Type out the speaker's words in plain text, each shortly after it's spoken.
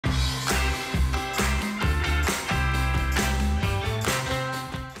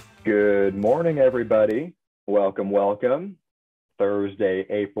Good morning, everybody. Welcome, welcome. Thursday,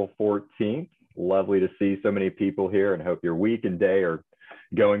 April 14th. Lovely to see so many people here and hope your week and day are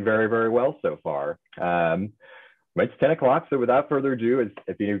going very, very well so far. It's 10 o'clock, so without further ado,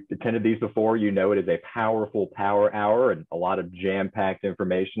 if you attended these before, you know it is a powerful power hour and a lot of jam-packed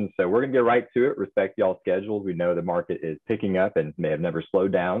information. So we're going to get right to it, respect y'all's schedules. We know the market is picking up and may have never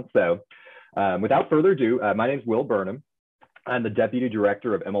slowed down. So without further ado, my name is Will Burnham. I'm the Deputy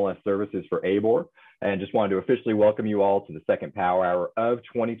Director of MLS Services for ABoR, and just wanted to officially welcome you all to the second Power Hour of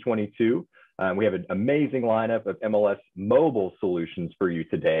 2022. We have an amazing lineup of MLS mobile solutions for you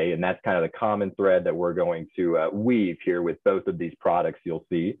today, and that's kind of the common thread that we're going to weave here with both of these products you'll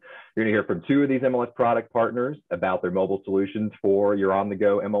see. You're going to hear from two of these MLS product partners about their mobile solutions for your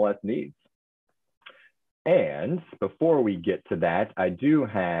on-the-go MLS needs. And before we get to that, I do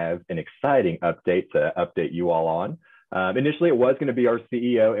have an exciting update to update you all on. Initially, it was going to be our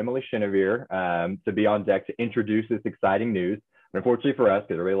CEO, Emily Chenevere, to be on deck to introduce this exciting news. But unfortunately for us,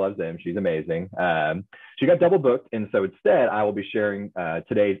 because everybody loves them, she's amazing. She got double booked. And so instead, I will be sharing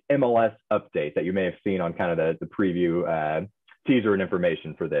today's MLS update that you may have seen on kind of the preview teaser and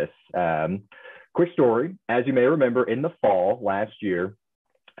information for this. Quick story. As you may remember, in the fall last year,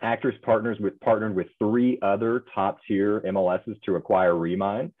 Actress partnered with three other top-tier MLSs to acquire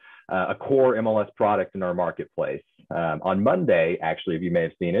Remine, a core MLS product in our marketplace. On Monday, actually, if you may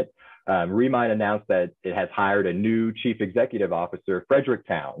have seen it, Remine announced that it has hired a new chief executive officer, Frederick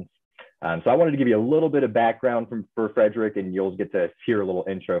Towns. So I wanted to give you a little bit of background for Frederick, and you'll get to hear a little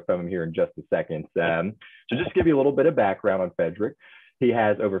intro from him here in just a second. So just to give you a little bit of background on Frederick, he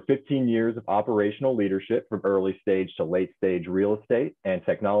has over 15 years of operational leadership from early stage to late stage real estate and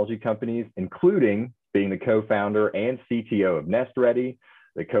technology companies, including being the co-founder and CTO of Nest Ready,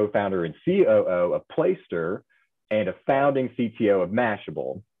 the co-founder and COO of Playster, and a founding CTO of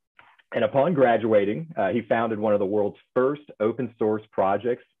Mashable. And upon graduating, he founded one of the world's first open source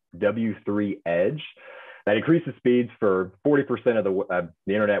projects, W3 Edge, that increases speeds for 40% of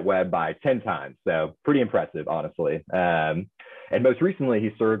the internet web by 10 times. So pretty impressive, honestly. And most recently,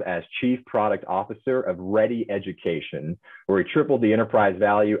 he served as Chief Product Officer of Ready Education, where he tripled the enterprise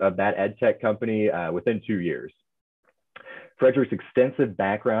value of that ed tech company within 2 years. Frederick's extensive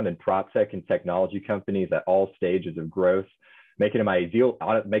background in prop tech and technology companies at all stages of growth make him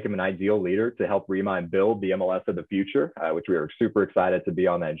an ideal leader to help Remine build the MLS of the future, which we are super excited to be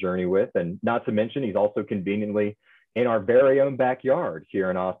on that journey with. And not to mention, he's also conveniently in our very own backyard here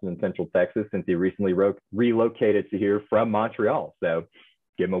in Austin and Central Texas, since he recently relocated to here from Montreal. So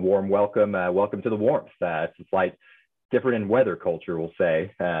give him a warm welcome. Welcome to the warmth. It's a slight different in weather culture, we'll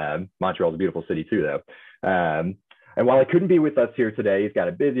say. Montreal's a beautiful city too, though. And while he couldn't be with us here today, he's got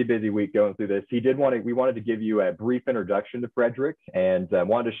a busy, busy week going through this. We wanted to give you a brief introduction to Frederick, and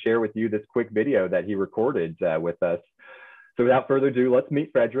wanted to share with you this quick video that he recorded with us. So without further ado, let's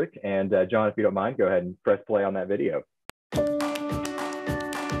meet Frederick. And John, if you don't mind, go ahead and press play on that video.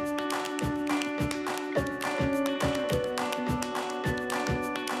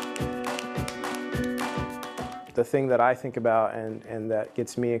 The thing that I think about and that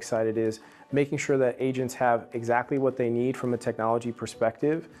gets me excited is making sure that agents have exactly what they need from a technology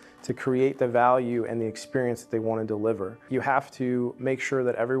perspective to create the value and the experience that they want to deliver. You have to make sure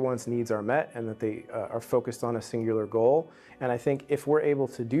that everyone's needs are met and that they are focused on a singular goal. And I think if we're able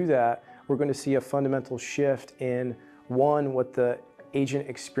to do that, we're going to see a fundamental shift in, one, what the agent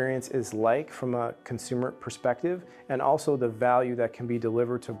experience is like from a consumer perspective, and also the value that can be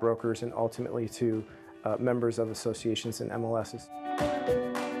delivered to brokers and ultimately to members of associations and MLSs.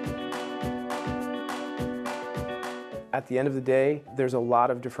 At the end of the day, there's a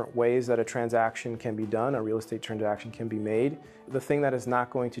lot of different ways that a transaction can be done, a real estate transaction can be made. The thing that is not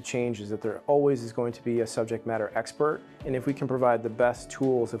going to change is that there always is going to be a subject matter expert, and if we can provide the best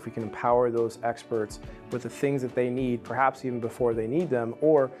tools, if we can empower those experts with the things that they need, perhaps even before they need them,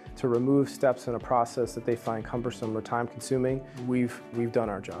 or to remove steps in a process that they find cumbersome or time-consuming, we've done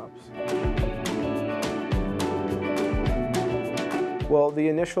our jobs. Well, the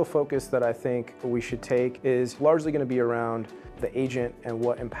initial focus that I think we should take is largely going to be around the agent and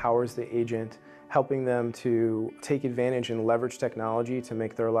what empowers the agent, helping them to take advantage and leverage technology to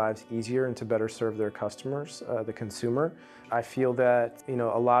make their lives easier and to better serve their customers, the consumer. I feel that a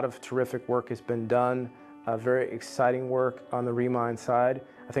lot of terrific work has been done, very exciting work on the Remine side.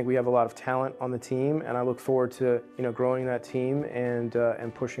 I think we have a lot of talent on the team, and I look forward to growing that team and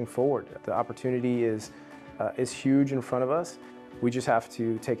pushing forward. The opportunity is huge in front of us. We just have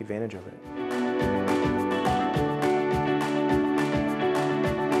to take advantage of it.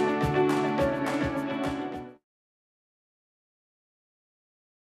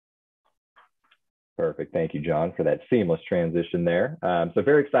 Perfect. Thank you, John, for that seamless transition there. So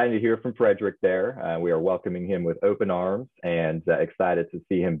very excited to hear from Frederick there. We are welcoming him with open arms and excited to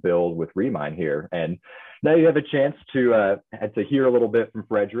see him build with Remine here. And now you have a chance to hear a little bit from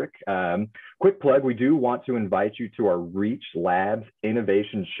Frederick. Quick plug, we do want to invite you to our Reach Labs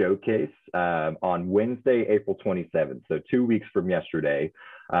Innovation Showcase on Wednesday, April 27th, so 2 weeks from yesterday.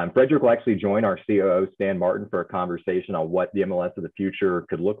 Frederick will actually join our COO, Stan Martin, for a conversation on what the MLS of the future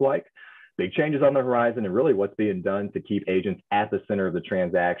could look like. Big changes on the horizon and really what's being done to keep agents at the center of the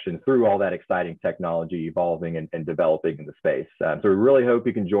transaction through all that exciting technology evolving and developing in the space. So we really hope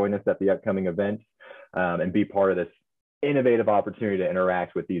you can join us at the upcoming event and be part of this innovative opportunity to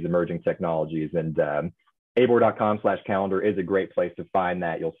interact with these emerging technologies. And ABoR.com/calendar is a great place to find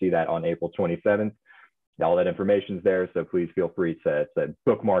that. You'll see that on April 27th. All that information is there, so please feel free to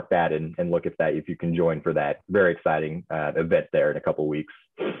bookmark that and look at that if you can join for that very exciting event there in a couple of weeks.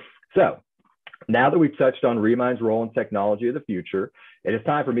 So now that we've touched on Remine's role in technology of the future, it is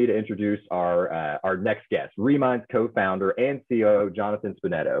time for me to introduce our next guest, Remine's co-founder and COO, Jonathan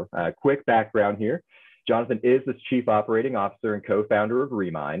Spinetto. Quick background here. Jonathan is the Chief Operating Officer and co-founder of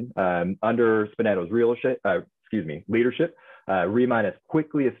Remine. Under Spinetto's leadership, Remine has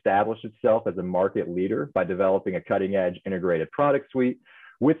quickly established itself as a market leader by developing a cutting-edge integrated product suite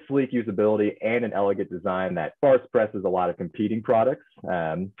with sleek usability and an elegant design that far surpasses a lot of competing products.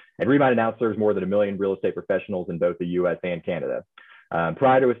 And Remine now serves more than 1 million real estate professionals in both the US and Canada.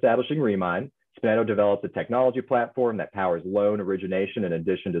 Prior to establishing Remine, Spinetto developed a technology platform that powers loan origination in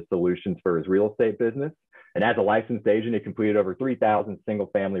addition to solutions for his real estate business. And as a licensed agent, he completed over 3,000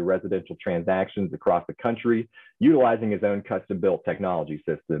 single-family residential transactions across the country, utilizing his own custom-built technology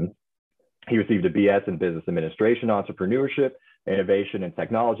systems. He received a BS in Business Administration, Entrepreneurship, Innovation and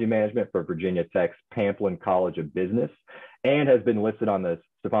Technology Management from Virginia Tech's Pamplin College of Business, and has been listed on the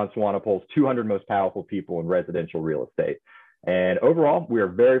Stefan Swanepoel's 200 Most Powerful People in Residential Real Estate. And overall, we are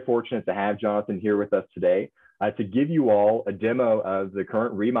very fortunate to have Jonathan here with us today to give you all a demo of the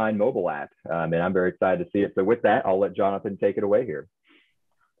current Remine mobile app. And I'm very excited to see it. So with that, I'll let Jonathan take it away here.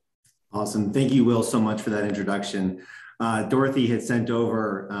 Awesome. Thank you, Will, so much for that introduction. Dorothy had sent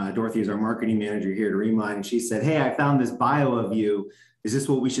over, Dorothy is our marketing manager here at Remine, and she said, hey, I found this bio of you. Is this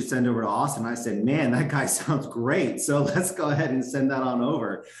what we should send over to Austin? I said, man, that guy sounds great. So let's go ahead and send that on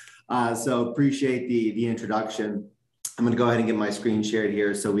over. So appreciate the introduction. I'm going to go ahead and get my screen shared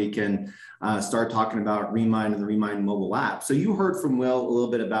here so we can start talking about Remine and the Remine mobile app. So you heard from Will a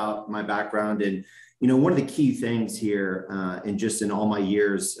little bit about my background, and one of the key things here and just in all my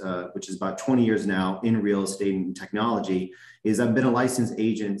years, which is about 20 years now in real estate and technology, is I've been a licensed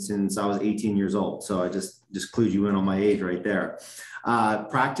agent since I was 18 years old. So I just clued you in on my age right there.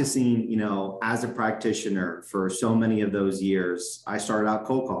 Practicing, as a practitioner for so many of those years, I started out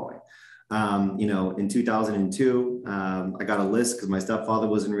cold calling. In 2002, I got a list because my stepfather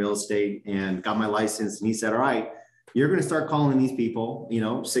was in real estate and got my license. And he said, all right, you're going to start calling these people,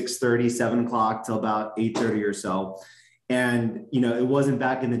 6:30, 7 o'clock till about 8:30 or so. And, it wasn't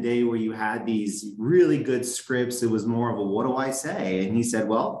back in the day where you had these really good scripts. It was more of a, what do I say? And he said,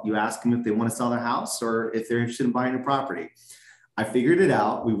 well, you ask them if they want to sell their house or if they're interested in buying a property. I figured it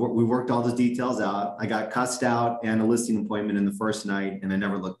out. We worked all those details out. I got cussed out and a listing appointment in the first night, and I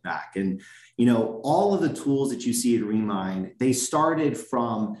never looked back. And, all of the tools that you see at Remine, they started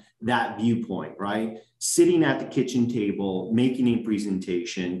from that viewpoint, right? Sitting at the kitchen table, making a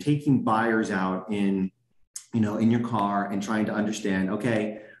presentation, taking buyers out in your car and trying to understand,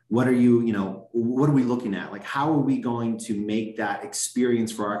 okay, what are we looking at? Like, how are we going to make that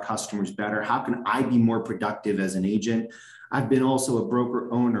experience for our customers better? How can I be more productive as an agent? I've been also a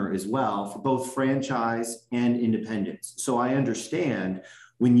broker owner as well for both franchise and independence. So I understand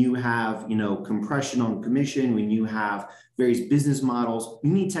when you have, compression on commission, when you have various business models, you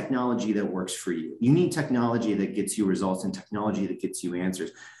need technology that works for you. You need technology that gets you results and technology that gets you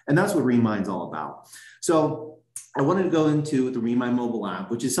answers. And that's what Remine's all about. So I wanted to go into the Remine mobile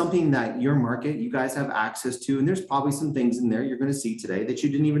app, which is something that your market, you guys have access to. And there's probably some things in there you're going to see today that you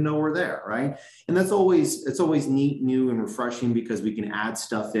didn't even know were there, right? And it's always neat, new, and refreshing because we can add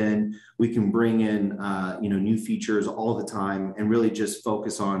stuff in. We can bring in, new features all the time and really just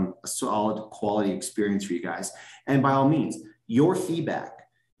focus on a solid quality experience for you guys. And by all means, your feedback,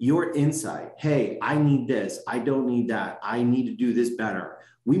 your insight, hey, I need this, I don't need that, I need to do this better.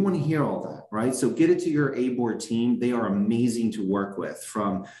 We want to hear all that, right? So get it to your ABoR team. They are amazing to work with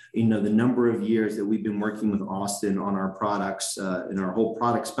from, the number of years that we've been working with Austin on our products in our whole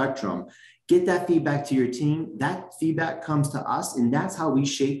product spectrum. Get that feedback to your team. That feedback comes to us, and that's how we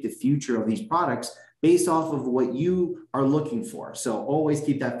shape the future of these products based off of what you are looking for. So always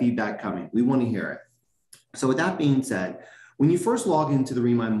keep that feedback coming. We want to hear it. So with that being said, when you first log into the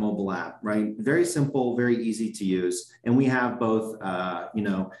Remine mobile app, right, very simple, very easy to use, and we have both,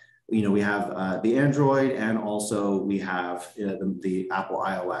 we have the Android and also we have the Apple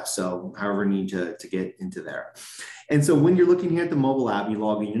iOS. So however you need to get into there. And so when you're looking here at the mobile app, you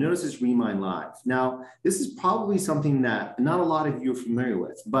log in, you notice it's Remine Live. Now, this is probably something that not a lot of you are familiar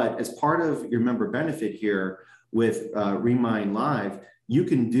with, but as part of your member benefit here with Remine Live, you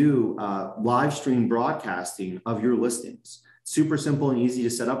can do live stream broadcasting of your listings. Super simple and easy to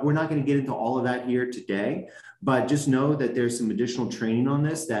set up. We're not going to get into all of that here today, but just know that there's some additional training on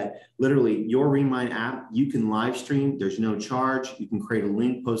this, that literally your Remine app, you can live stream. There's no charge. You can create a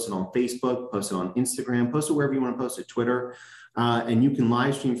link, post it on Facebook, post it on Instagram, post it wherever you want to post it, Twitter, and you can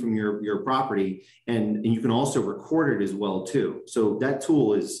live stream from your property, and you can also record it as well too. So that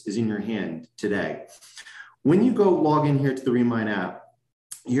tool is in your hand today. When you go log in here to the Remine app,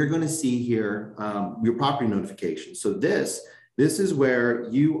 you're going to see here your property notifications. So this is where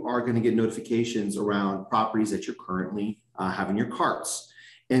you are going to get notifications around properties that you're currently have in your carts.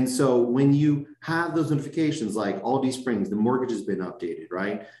 And so when you have those notifications, like Aldi Springs, the mortgage has been updated,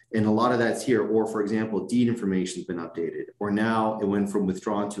 right? And a lot of that's here. Or for example, deed information has been updated, or now it went from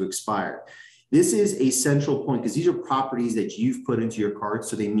withdrawn to expired. This is a central point because these are properties that you've put into your carts,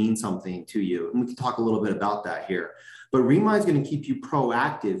 so they mean something to you. And we can talk a little bit about that here. But Remine is going to keep you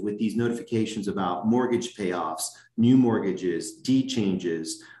proactive with these notifications about mortgage payoffs, new mortgages, deed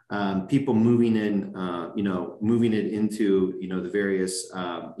changes, people moving in, moving it into, the various,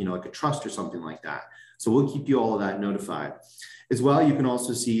 like a trust or something like that. So we'll keep you all of that notified. As well, you can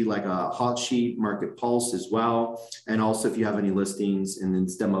also see like a hot sheet, market pulse as well. And also if you have any listings, in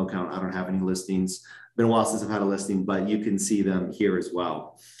this demo account, I don't have any listings. Been a while since I've had a listing, but you can see them here as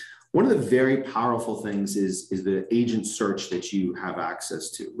well. One of the very powerful things is the agent search that you have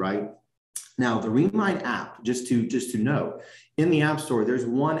access to, right? Now, the Remine app, just to know, in the App Store, there's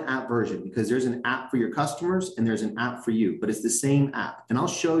one app version because there's an app for your customers and there's an app for you, but it's the same app. And I'll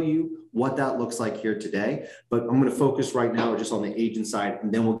show you what that looks like here today, but I'm going to focus right now just on the agent side,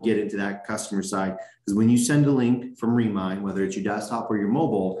 and then we'll get into that customer side. Because when you send a link from Remine, whether it's your desktop or your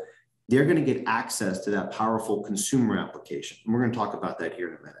mobile, they're going to get access to that powerful consumer application. And we're going to talk about that here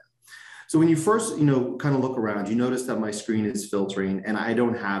in a minute. So when you first, kind of look around, you notice that my screen is filtering and I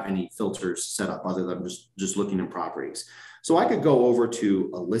don't have any filters set up other than just looking at properties. So I could go over to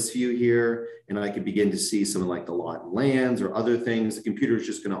a list view here and I could begin to see some of like the lot and lands or other things. The computer is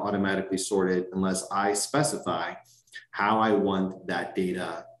just going to automatically sort it unless I specify how I want that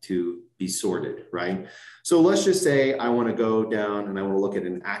data to be sorted, right? So let's just say I want to go down and I want to look at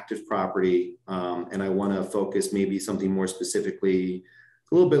an active property and I want to focus maybe something more specifically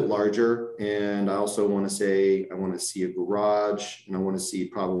a little bit larger. And I also want to say, I want to see a garage and I want to see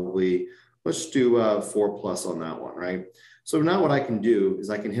probably, let's do 4+ on that one, right? So now what I can do is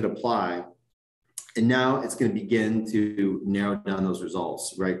I can hit apply and now it's going to begin to narrow down those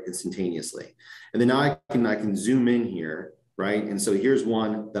results, right? Instantaneously. And then now I can zoom in here, right? And so here's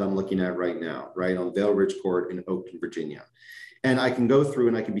one that I'm looking at right now, right? On Vale Ridge Court in Oakton, Virginia. And I can go through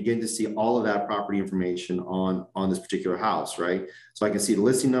and I can begin to see all of that property information on this particular house, right? So I can see the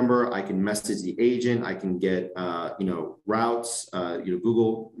listing number, I can message the agent, I can get, routes,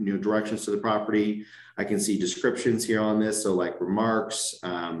 Google, directions to the property. I can see descriptions here on this. So like remarks,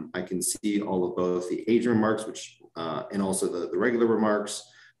 I can see all of both the agent remarks, which, and also the regular remarks,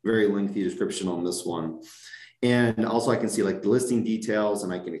 very lengthy description on this one. And also I can see like the listing details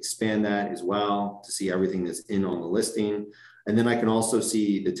and I can expand that as well to see everything that's in on the listing. And then I can also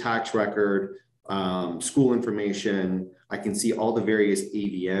see the tax record, school information. I can see all the various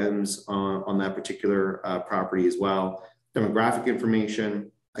AVMs on that particular property as well. Demographic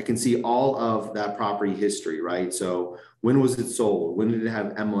information. I can see all of that property history, right? So when was it sold? When did it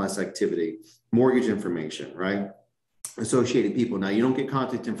have MLS activity? Mortgage information, right? Associated people. Now you don't get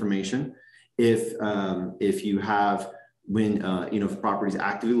contact information if you have if property is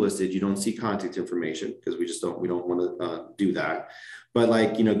actively listed, you don't see contact information because we don't want to do that. But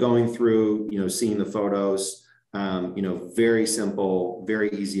like, going through, seeing the photos, very simple, very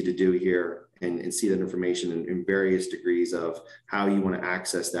easy to do here and see that information in various degrees of how you want to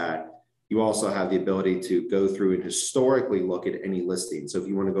access that. You also have the ability to go through and historically look at any listing. So if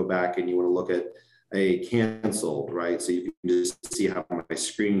you want to go back and you want to look at a canceled, right? So you can just see how my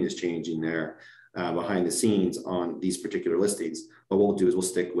screen is changing there. Behind the scenes on these particular listings. But what we'll do is we'll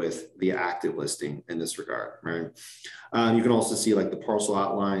stick with the active listing in this regard, right? You can also see like the parcel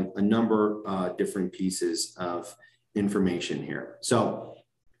outline, a number of different pieces of information here. So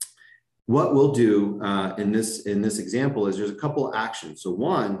what we'll do in this example is there's a couple of actions. So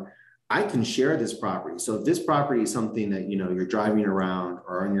one, I can share this property. So if this property is something that, you're driving around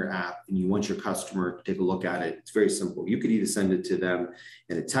or on your app and you want your customer to take a look at it, it's very simple. You could either send it to them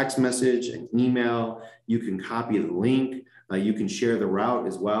in a text message, an email, you can copy the link, you can share the route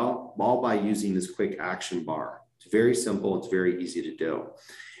as well, all by using this quick action bar. It's very simple. It's very easy to do.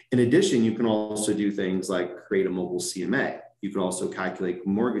 In addition, you can also do things like create a mobile CMA. You can also calculate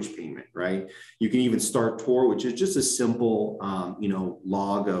mortgage payment, right? You can even start tour, which is just a simple,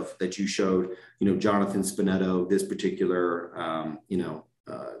 log of that you showed, Jonathan Spinetto, this particular,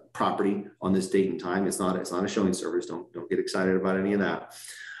 property on this date and time. It's not a showing service. Don't get excited about any of that.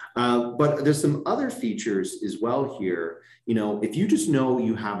 But there's some other features as well here. If you just know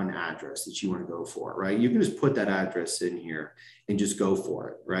you have an address that you want to go for, right? You can just put that address in here and just go for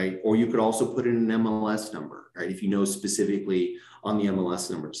it, right? Or you could also put in an MLS number, right? If you know specifically on the MLS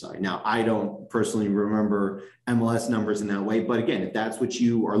number side. Now, I don't personally remember MLS numbers in that way, but again, if that's what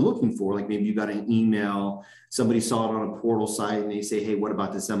you are looking for, like maybe you got an email, somebody saw it on a portal site and they say, hey, what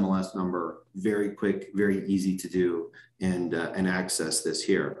about this MLS number? Very quick, very easy to do and access this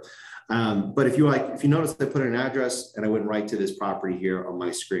here. But if you notice, I put in an address and I went right to this property here on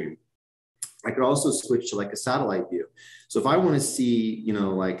my screen. I could also switch to like a satellite view. So if I want to see,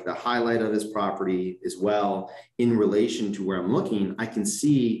 like the highlight of this property as well in relation to where I'm looking, I can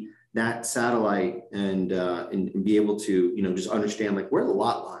see that satellite and be able to, just understand like where are the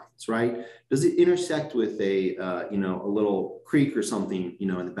lot lines, right? Does it intersect with a little creek or something,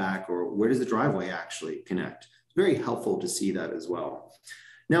 in the back, or where does the driveway actually connect? It's very helpful to see that as well.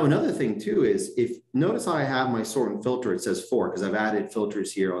 Now, another thing too is notice how I have my sort and filter, it says 4 because I've added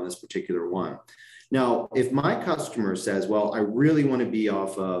filters here on this particular one. Now, if my customer says, well, I really want to be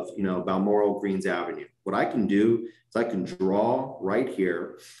off of, Balmoral Greens Avenue, what I can do is I can draw right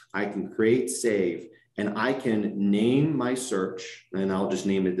here, I can create save, and I can name my search, and I'll just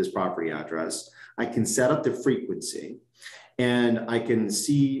name it this property address. I can set up the frequency. And I can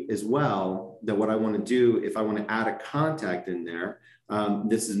see as well that what I want to do, if I want to add a contact in there,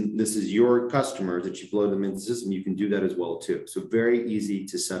 this is your customer that you've loaded them into the system. You can do that as well too. So very easy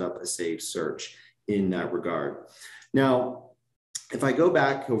to set up a saved search in that regard. Now, if I go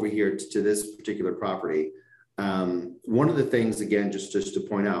back over here to this particular property, one of the things, again, just to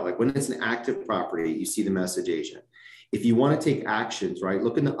point out, like when it's an active property, you see the message agent. If you want to take actions, right,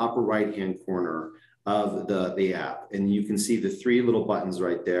 look in the upper right-hand corner of the app, and you can see the 3 little buttons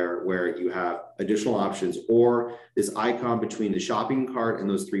right there where you have additional options, or this icon between the shopping cart and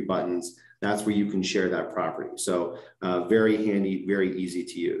those 3 buttons. That's where you can share that property. So very handy, very easy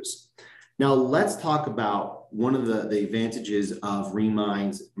to use. Now let's talk about one of the advantages of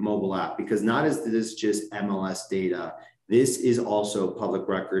Remine's mobile app, because not is this just MLS data, this is also public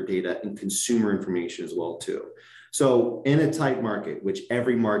record data and consumer information as well too. So in a tight market, which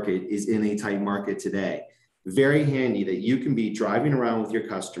every market is in a tight market today, very handy that you can be driving around with your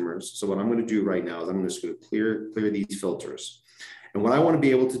customers. So what I'm going to do right now is I'm just going to clear these filters. And what I want to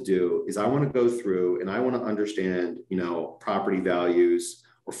be able to do is I want to go through and I want to understand, property values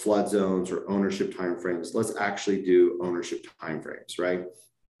or flood zones or ownership timeframes. Let's actually do ownership timeframes, right?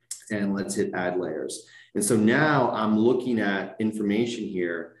 And let's hit add layers. And so now I'm looking at information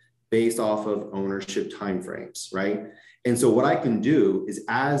here based off of ownership timeframes, right? And so what I can do is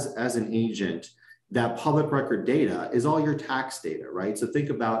as an agent, that public record data is all your tax data, right? So think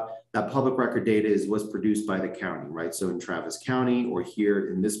about that public record data is what's produced by the county, right? So in Travis County or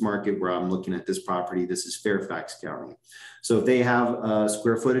here in this market where I'm looking at this property, this is Fairfax County. So if they have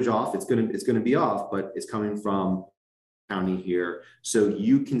square footage off, it's gonna be off, but it's coming from county here. So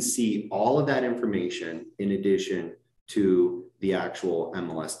you can see all of that information in addition to the actual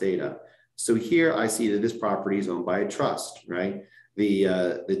MLS data. So here I see that this property is owned by a trust, right?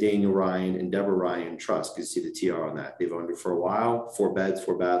 The Daniel Ryan and Deborah Ryan Trust. You see the TR on that. They've owned it for a while, 4 beds,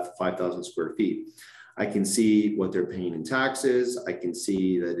 4 bath, 5,000 square feet. I can see what they're paying in taxes. I can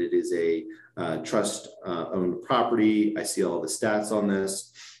see that it is a trust owned property. I see all the stats on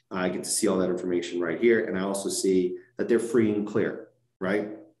this. I get to see all that information right here. And I also see that they're free and clear,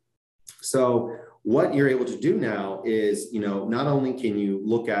 right? So what you're able to do now is, not only can you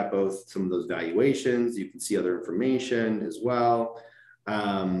look at both some of those valuations, you can see other information as well.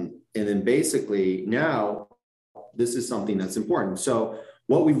 And then basically now this is something that's important. So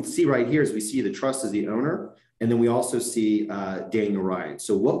what we see right here is we see the trust as the owner, and then we also see Daniel Ryan.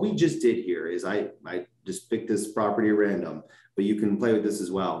 So what we just did here is I just picked this property at random, but you can play with this as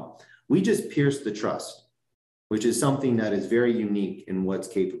well. We just pierced the trust, which is something that is very unique in what's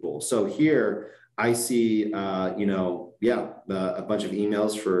capable. So here I see, a bunch of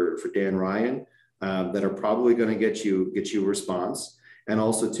emails for Dan Ryan that are probably going to get you a response. And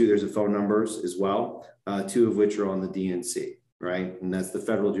also too, there's a phone numbers as well, two of which are on the DNC, right? And that's the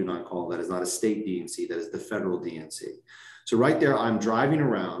federal do not call. That is not a state DNC, that is the federal DNC. So right there, I'm driving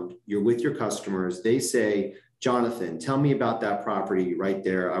around, you're with your customers, they say, Jonathan, tell me about that property right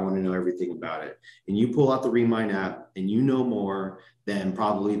there. I want to know everything about it. And you pull out the Remine app and you know more than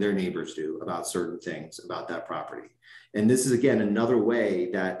probably their neighbors do about certain things about that property. And this is, again, another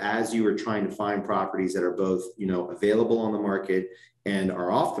way that as you are trying to find properties that are both, available on the market and are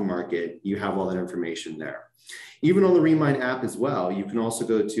off the market, you have all that information there. Even on the Remine app as well, you can also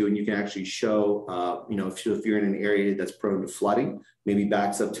go to and you can actually show, if you're in an area that's prone to flooding, maybe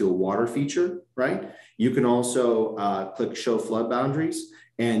backs up to a water feature, right? You can also click show flood boundaries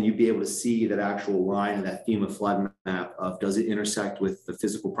and you'd be able to see that actual line of that FEMA flood map of does it intersect with the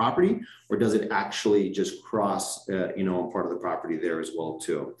physical property or does it actually just cross, on part of the property there as well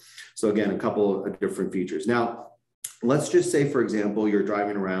too. So again, a couple of different features. Now, let's just say, for example, you're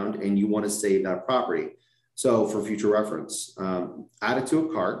driving around and you want to save that property. So for future reference, add it to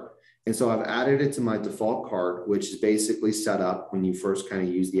a cart. And so I've added it to my default cart, which is basically set up when you first kind of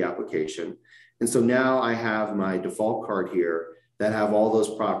use the application. And so now I have my default cart here that have all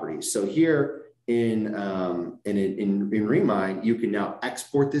those properties. So here in Remine, you can now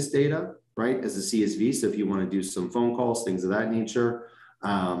export this data, right, as a CSV. So if you want to do some phone calls, things of that nature,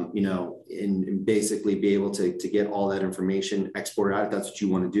 and basically be able to get all that information exported out. If that's what you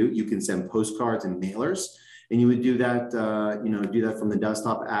want to do, you can send postcards and mailers, and you would do that, do that from the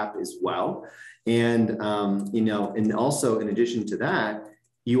desktop app as well. And, and also in addition to that,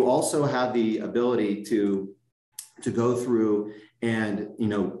 you also have the ability to go through and,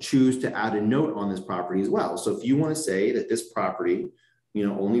 choose to add a note on this property as well. So if you want to say that this property,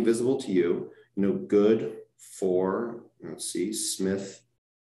 only visible to you, good for, let's see, Smith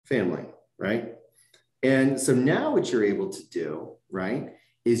family, right? And so now what you're able to do, right,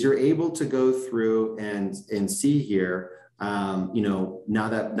 is you're able to go through and see here, now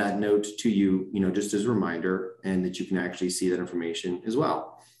that note to you, just as a reminder, and that you can actually see that information as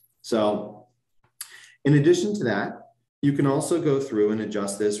well. So in addition to that, you can also go through and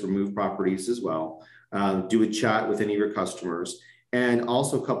adjust this, remove properties as well, do a chat with any of your customers, and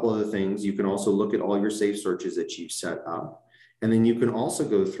also a couple other things. You can also look at all your safe searches that you've set up. And then you can also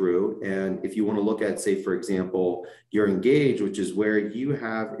go through and if you want to look at, say, for example, your engage, which is where you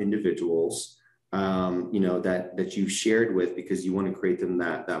have individuals, that you've shared with because you want to create them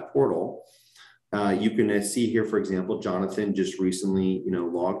that portal. You can see here, for example, Jonathan just recently,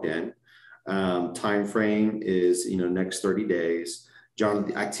 logged in. Time frame is, next 30 days.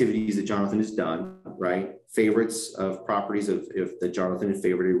 The activities that Jonathan has done, right? Favorites of properties that Jonathan had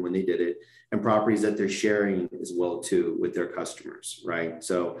favorited when they did it, and properties that they're sharing as well too with their customers, right?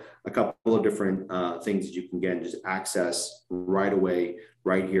 So a couple of different things that you can get and just access right away,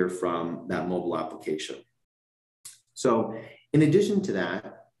 right here from that mobile application. So in addition to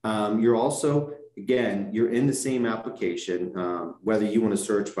that, you're also, again, you're in the same application, whether you want to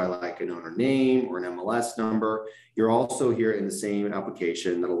search by like an owner name or an MLS number, you're also here in the same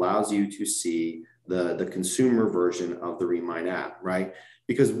application that allows you to see the consumer version of the Remine app, right?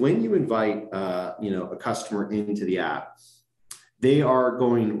 Because when you invite, a customer into the app, they are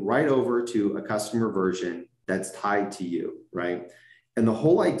going right over to a customer version that's tied to you, right? And the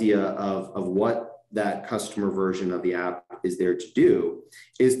whole idea of what that customer version of the app is there to do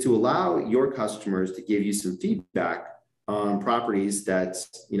is to allow your customers to give you some feedback on properties that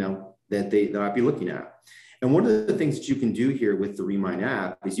I'd be looking at. And one of the things that you can do here with the Remine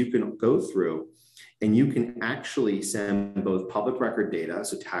app is you can go through and you can actually send both public record data,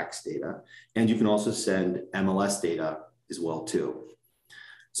 so tax data, and you can also send MLS data as well too.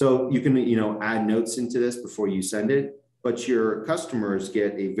 So you can, add notes into this before you send it, but your customers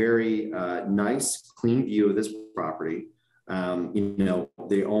get a very nice, clean view of this property.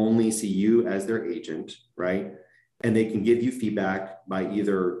 They only see you as their agent, right? And they can give you feedback by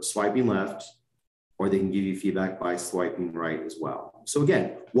either swiping left or they can give you feedback by swiping right as well. So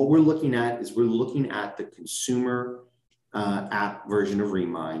again, what we're looking at is we're looking at the consumer app version of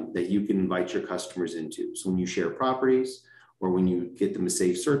Remine that you can invite your customers into. So when you share properties or when you get them a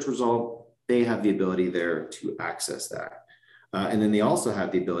safe search result, they have the ability there to access that. And then they also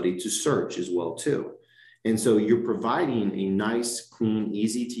have the ability to search as well too. And so you're providing a nice, clean,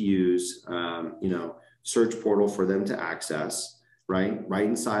 easy to use, search portal for them to access, right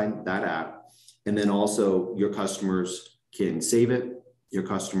inside that app. And then also your customers can save it. Your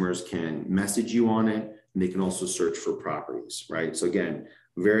customers can message you on it, and they can also search for properties, right? So again,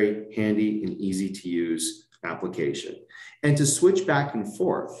 very handy and easy to use application. And to switch back and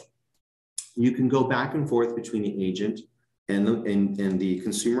forth, you can go back and forth between the agent and the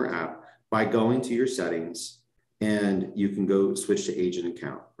consumer app by going to your settings, and you can go switch to agent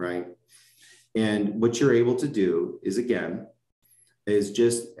account, right? And what you're able to do is, again, is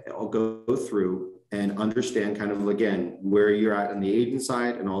just I'll go through and understand kind of, again, where you're at on the agent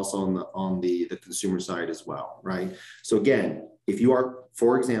side and also on the consumer side as well, right? So again, if you are,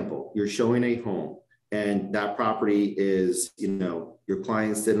 for example, you're showing a home and that property is, your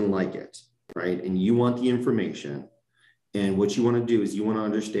clients didn't like it, right? And you want the information, and what you want to do is you want to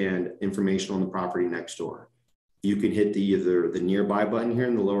understand information on the property next door. You can hit either the nearby button here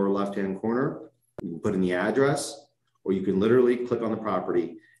in the lower left-hand corner, you can put in the address, or you can literally click on the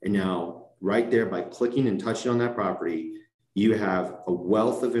property. And now right there, by clicking and touching on that property, you have a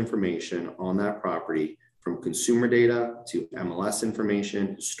wealth of information on that property, from consumer data to MLS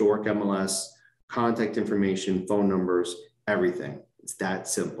information, historic MLS, contact information, phone numbers, everything. It's that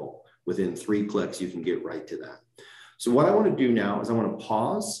simple. Within 3 clicks, you can get right to that. So what I want to do now is I want to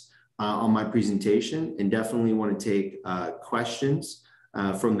pause on my presentation and definitely want to take questions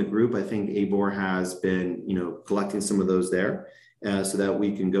from the group. I think ABoR has been, collecting some of those there so that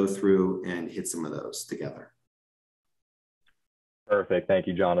we can go through and hit some of those together. Perfect. Thank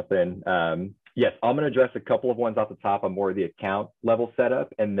you, Jonathan. Yes, I'm going to address a couple of ones off the top on more of the account level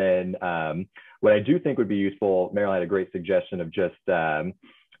setup. And then what I do think would be useful, Marilyn had a great suggestion of just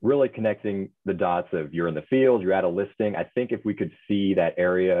really connecting the dots of you're in the field, you're at a listing. I think if we could see that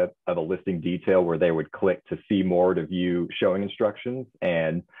area of a listing detail where they would click to see more, to view showing instructions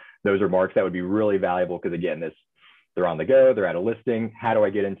and those remarks, that would be really valuable, because again, they're on the go, they're at a listing. How do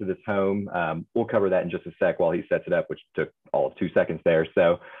I get into this home? We'll cover that in just a sec while he sets it up, which took all of 2 seconds there.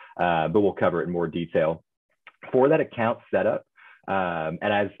 So, but we'll cover it in more detail. For that account setup, and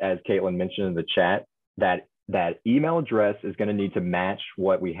as Caitlin mentioned in the chat, that email address is going to need to match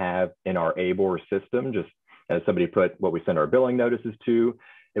what we have in our ABoR system. Just as somebody put what we send our billing notices to,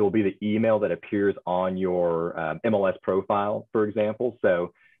 it will be the email that appears on your MLS profile, for example.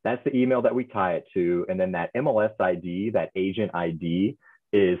 So that's the email that we tie it to. And then that MLS ID, that agent ID,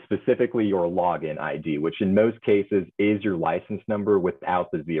 is specifically your login ID, which in most cases is your license number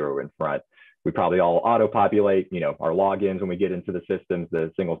without the 0 in front. We probably all auto-populate, our logins when we get into the systems,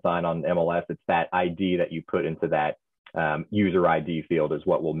 the single sign-on MLS. It's that ID that you put into that user ID field is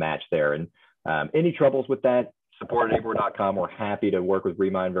what will match there. And any troubles with that, support at abor.com. We're happy to work with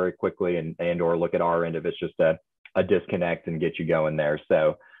Remine very quickly and or look at our end if it's just a disconnect and get you going there.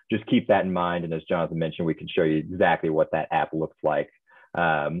 So just keep that in mind. And as Jonathan mentioned, we can show you exactly what that app looks like.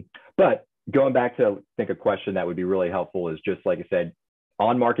 But going back to, I think, a question that would be really helpful is just, like I said,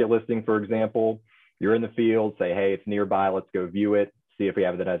 on market listing, for example, you're in the field, say, hey, it's nearby, let's go view it, see if we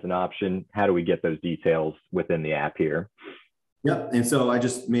have that as an option. How do we get those details within the app here? Yep. And so I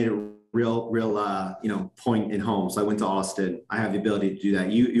just made a real point in home. So I went to Austin. I have the ability to do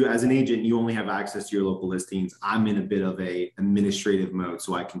that. You as an agent, you only have access to your local listings. I'm in a bit of a administrative mode,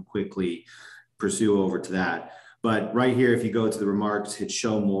 so I can quickly pursue over to that. But right here, if you go to the remarks, hit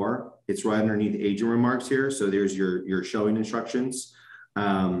show more. It's right underneath agent remarks here. So there's your showing instructions.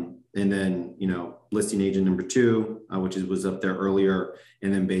 And then, listing agent number 2, which was up there earlier.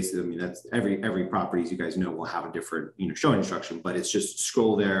 And then basically, that's every property, as you guys know, will have a different, showing instruction, but it's just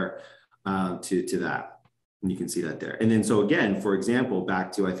scroll there to that. And you can see that there. And then, so again, for example,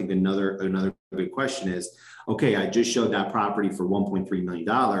 back to, I think another good question is, okay, I just showed that property for $1.3 million,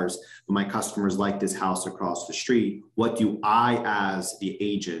 but my customers like this house across the street. What do I, as the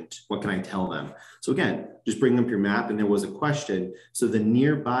agent, what can I tell them? So again, just bring up your map. And there was a question. So the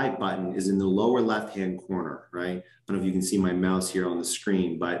nearby button is in the lower left-hand corner, right? I don't know if you can see my mouse here on the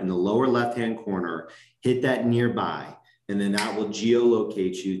screen, but in the lower left-hand corner, hit that nearby. And then that will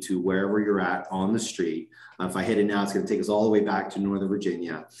geolocate you to wherever you're at on the street. If I hit it now, it's going to take us all the way back to Northern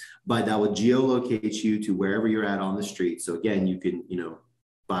Virginia, but that will geolocate you to wherever you're at on the street. So again, you can,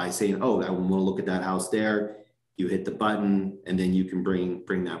 by saying, oh, I want to look at that house there, you hit the button, and then you can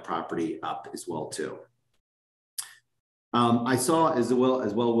bring that property up as well too. I saw as well,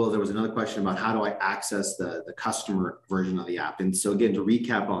 Will, there was another question about how do I access the customer version of the app. And so again, to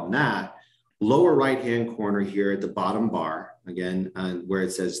recap on that, lower right-hand corner here at the bottom bar, again, where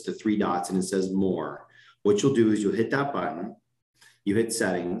it says the 3 dots and it says more, what you'll do is you'll hit that button, you hit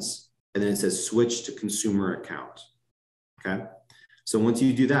settings, and then it says switch to consumer account, okay? So once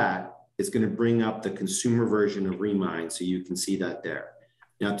you do that, it's gonna bring up the consumer version of Remine, so you can see that there.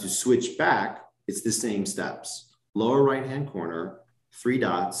 Now to switch back, it's the same steps. Lower right-hand corner, 3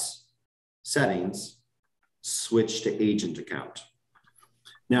 dots, settings, switch to agent account.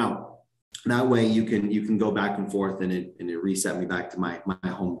 Now, that way you can go back and forth and it reset me back to my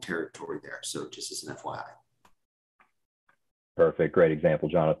home territory there. So just as an FYI. Perfect. Great example,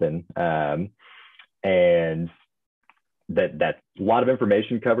 Jonathan. And that's a lot of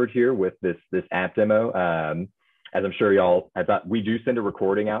information covered here with this app demo. As I'm sure y'all, I thought we do send a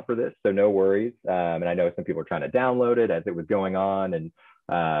recording out for this, so no worries. And I know some people are trying to download it as it was going on,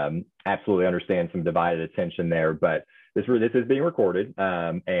 and absolutely understand some divided attention there. But this is being recorded.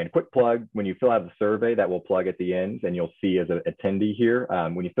 And quick plug: when you fill out the survey, that will plug at the end, and you'll see as an attendee here.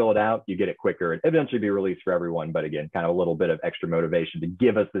 When you fill it out, you get it quicker and eventually be released for everyone. But again, kind of a little bit of extra motivation to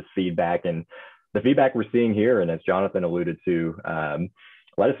give us this feedback, and the feedback we're seeing here, and as Jonathan alluded to,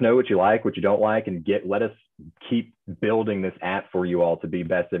 let us know what you like, what you don't like, and let us keep building this app for you all to be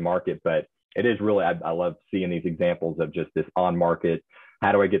best in market. But it is really, I love seeing these examples of just this on market.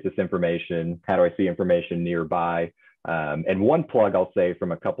 How do I get this information? How do I see information nearby? And one plug I'll say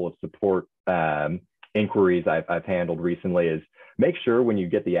from a couple of support inquiries I've handled recently is make sure when you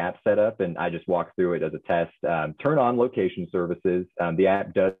get the app set up, and I just walked through it as a test, turn on location services. The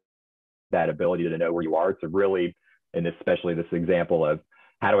app does that ability to know where you are to really, and especially this example of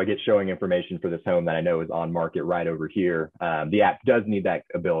how do I get showing information for this home that I know is on market right over here. The app does need that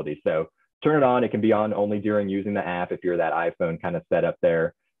ability. So turn it on. It can be on only during using the app if you're that iPhone kind of set up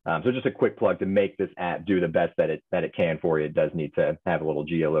there. So just a quick plug to make this app do the best that it can for you. It does need to have a little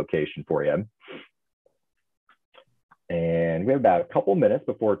geolocation for you. And we have about a couple minutes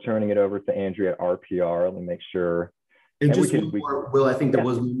before turning it over to Andrea at RPR. Let me make sure. And just one more, Will, I think there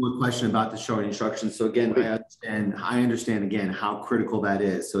was one more question about the showing instructions. So again, I understand again how critical that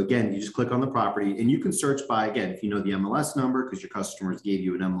is. So again, you just click on the property and you can search by, again, if you know the MLS number, because your customers gave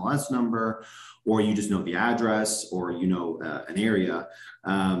you an MLS number, or you just know the address, or you know an area.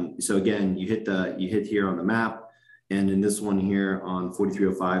 So again, you hit here on the map, and in this one here on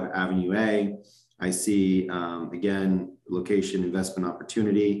 4305 Avenue A, I see again, location investment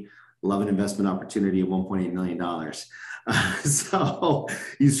opportunity. Love an investment opportunity of $1.8 million. So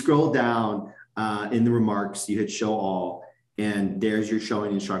you scroll down in the remarks, you hit show all, and there's your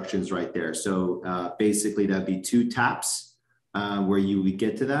showing instructions right there. So basically that'd be 2 taps where you would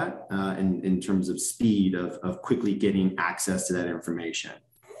get to that in terms of speed of quickly getting access to that information.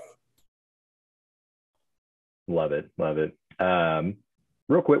 Love it. Love it.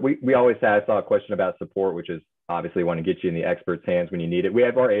 Real quick, we always saw a question about support, which is obviously want to get you in the expert's hands when you need it. We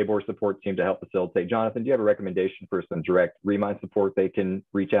have our ABoR support team to help facilitate. Jonathan, do you have a recommendation for some direct Remine support they can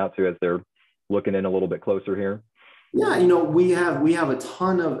reach out to as they're looking in a little bit closer here? Yeah, you know, we have a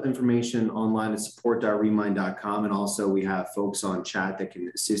ton of information online at support.remine.com, and also we have folks on chat that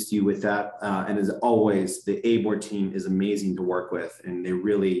can assist you with that. And as always, the ABoR team is amazing to work with, and they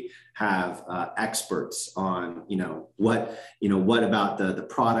really have experts on what about the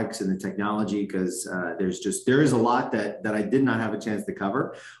products and the technology, because there is a lot that I did not have a chance to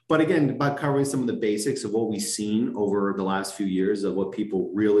cover. But again, about covering some of the basics of what we've seen over the last few years of what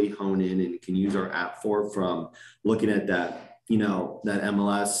people really hone in and can use our app for, from looking at that, that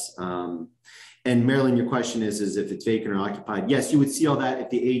MLS. And Marilyn, your question is if it's vacant or occupied. Yes, you would see all that if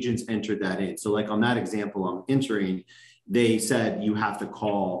the agents entered that in. So like on that example I'm entering, they said you have to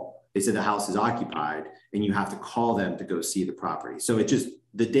call, they said the house is occupied and you have to call them to go see the property. So it just,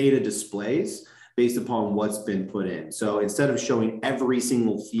 the data displays based upon what's been put in. So instead of showing every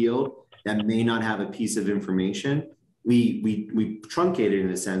single field that may not have a piece of information, we truncate it in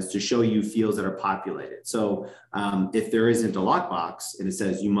a sense to show you fields that are populated. So if there isn't a lockbox and it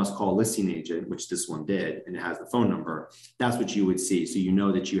says you must call a listing agent, which this one did, and it has the phone number, that's what you would see. So you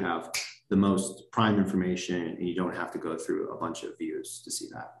know that you have the most prime information and you don't have to go through a bunch of views to see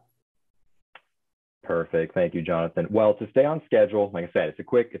that. Perfect. Thank you, Jonathan. Well, to stay on schedule, like I said, it's a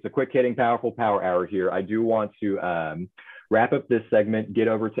quick hitting, powerful power hour here. I do want to wrap up this segment, get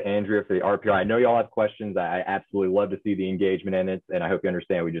over to Andrea for the RPR. I know y'all have questions. I absolutely love to see the engagement in it. And I hope you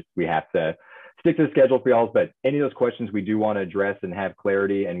understand we have to stick to the schedule for y'all, but any of those questions we do want to address and have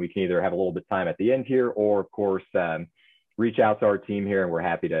clarity, and we can either have a little bit of time at the end here, or of course, reach out to our team here and we're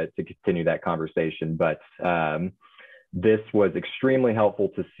happy to continue that conversation. But this was extremely helpful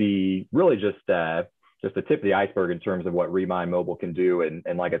to see, really just the tip of the iceberg in terms of what Remine Mobile can do.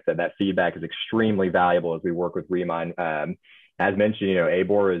 And like I said, that feedback is extremely valuable as we work with Remine. As mentioned,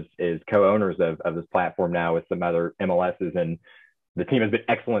 ABoR is co-owners of this platform now with some other MLSs, and the team has been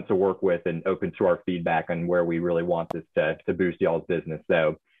excellent to work with and open to our feedback on where we really want this to boost y'all's business.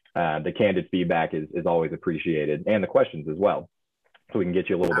 So the candid feedback is always appreciated, and the questions as well, so we can get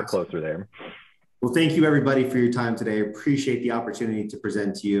you a little bit closer there. Well, thank you everybody for your time today. I appreciate the opportunity to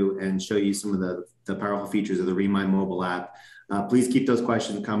present to you and show you some of the powerful features of the Remine mobile app. Please keep those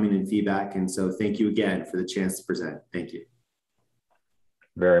questions coming and feedback. And so thank you again for the chance to present. Thank you.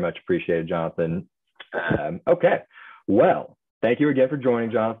 Very much appreciated, Jonathan. Okay, well, Thank you again for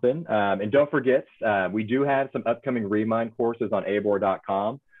joining, Jonathan. And don't forget, we do have some upcoming Remine courses on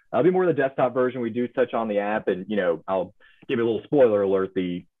ABoR.com. I'll be more the desktop version. We do touch on the app, and I'll give you a little spoiler alert.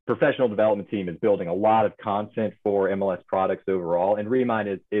 The professional development team is building a lot of content for MLS products overall, and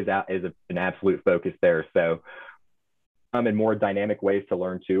Remine is an absolute focus there. So, and more dynamic ways to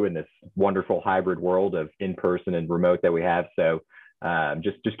learn too in this wonderful hybrid world of in-person and remote that we have. So,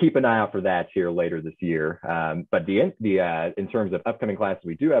 just keep an eye out for that here later this year. But in terms of upcoming classes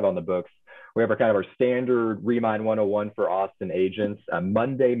we do have on the books, we have our standard Remine 101 for Austin agents,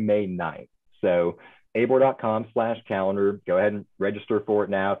 Monday, May 9th. So abor.com/calendar, go ahead and register for it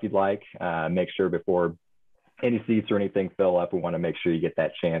now if you'd like. Make sure before any seats or anything fill up, we want to make sure you get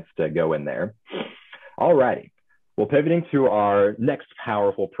that chance to go in there. All righty. Well, pivoting to our next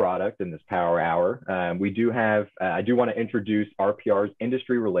powerful product in this Power Hour, we do have, I do want to introduce RPR's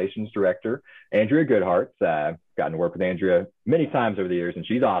Industry Relations Director, Andrea Goodhart. Gotten to work with Andrea many times over the years, and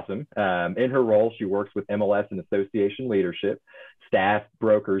she's awesome. In her role, she works with MLS and association leadership, staff,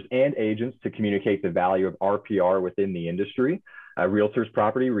 brokers, and agents to communicate the value of RPR within the industry. Realtors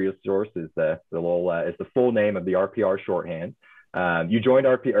Property Resource is the full name of the RPR shorthand. Andrea joined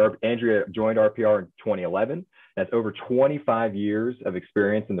RPR in 2011. That's over 25 years of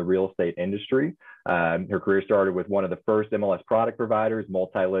experience in the real estate industry. Her career started with one of the first MLS product providers,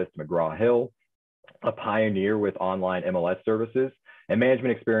 Multi-List McGraw-Hill, a pioneer with online MLS services, and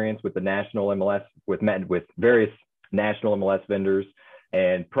management experience with the national MLS, with various national MLS vendors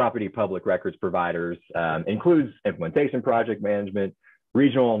and property public records providers, includes implementation project management,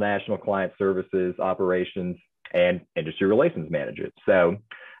 regional and national client services, operations, and industry relations managers. So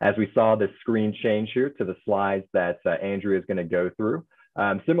as we saw this screen change here to the slides that Andrea is going to go through,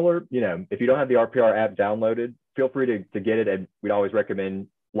 similar, if you don't have the RPR app downloaded, feel free to get it. And we'd always recommend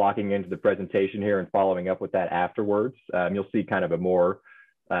locking into the presentation here and following up with that afterwards. You'll see kind of a more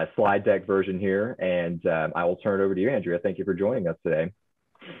slide deck version here. And I will turn it over to you, Andrea. Thank you for joining us today.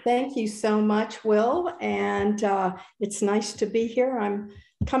 Thank you so much, Will. And it's nice to be here. I'm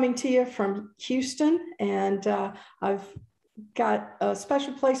coming to you from Houston, and I've got a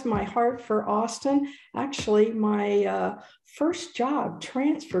special place in my heart for Austin. Actually, my first job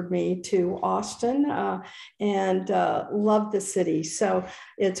transferred me to Austin, and love the city. So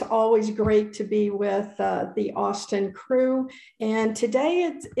it's always great to be with the Austin crew. And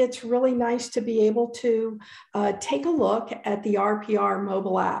today it's really nice to be able to take a look at the RPR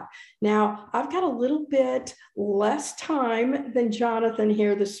mobile app. Now, I've got a little bit less time than Jonathan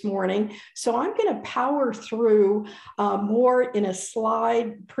here this morning, so I'm going to power through more in a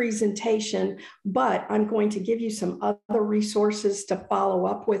slide presentation, but I'm going to give you some other resources to follow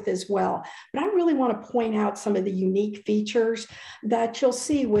up with as well. But I really want to point out some of the unique features that you'll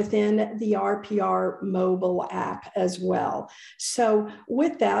see within the RPR mobile app as well. So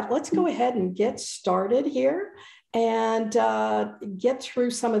with that, let's go ahead and get started here and get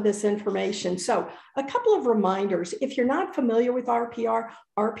through some of this information. So a couple of reminders. If you're not familiar with RPR,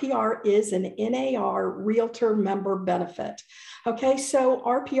 RPR is an NAR Realtor member benefit. Okay, so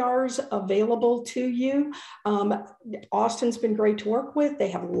RPR is available to you. Austin's been great to work with. They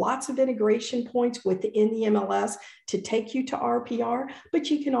have lots of integration points within the MLS to take you to RPR, but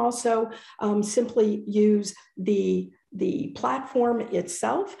you can also simply use the platform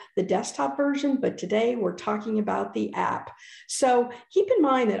itself, the desktop version, but today we're talking about the app. So keep in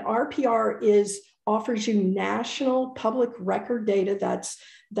mind that RPR offers you national public record data.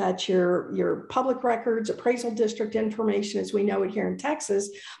 That's your public records, appraisal district information as we know it here in Texas,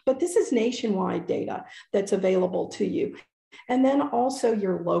 but this is nationwide data that's available to you. And then also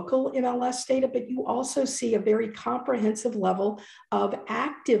your local MLS data, but you also see a very comprehensive level of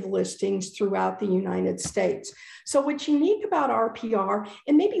active listings throughout the United States. So what's unique about RPR,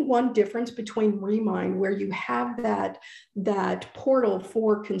 and maybe one difference between Remine, where you have that portal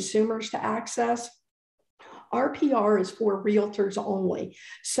for consumers to access, RPR is for realtors only.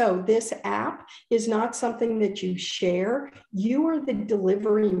 So this app is not something that you share. You are the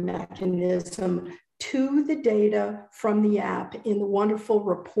delivery mechanism to the data from the app in the wonderful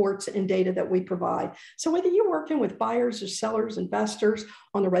reports and data that we provide. So whether you're working with buyers or sellers, investors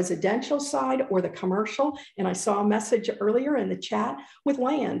on the residential side or the commercial, and I saw a message earlier in the chat with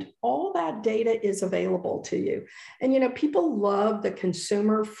land, all that data is available to you. And people love the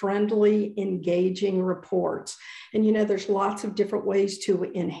consumer-friendly, engaging reports. And there's lots of different ways to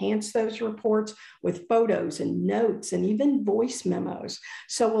enhance those reports with photos and notes and even voice memos.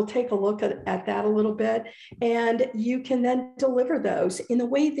 So we'll take a look at that a little little bit, and you can then deliver those in the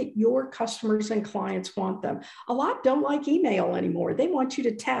way that your customers and clients want them. A lot don't like email anymore. They want you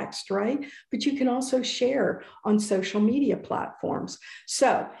to text, right? But you can also share on social media platforms.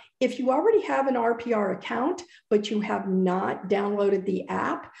 So if you already have an RPR account, but you have not downloaded the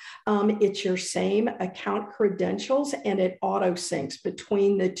app, it's your same account credentials and it auto syncs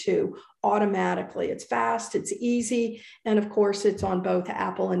between the two automatically. It's fast, it's easy, and of course, it's on both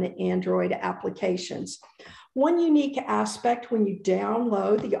Apple and Android applications. One unique aspect when you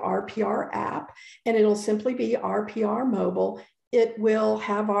download the RPR app, and it'll simply be RPR Mobile, it will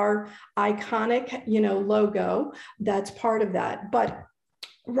have our iconic, logo. That's part of that. But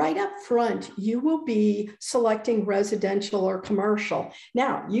right up front, you will be selecting residential or commercial.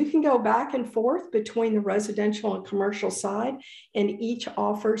 Now, you can go back and forth between the residential and commercial side, and each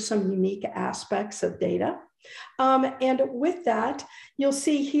offers some unique aspects of data. And with that, you'll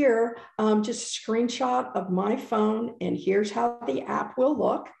see here just a screenshot of my phone, and here's how the app will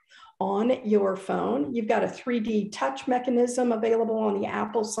look on your phone. You've got a 3D touch mechanism available on the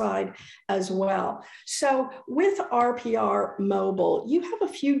Apple side as well. So with RPR Mobile, you have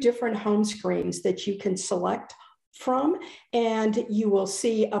a few different home screens that you can select from, and you will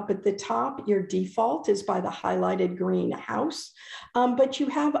see up at the top, your default is by the highlighted green house, but you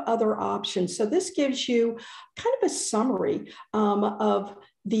have other options. So this gives you kind of a summary of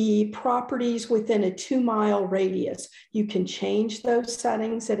the properties within a 2-mile radius. You can change those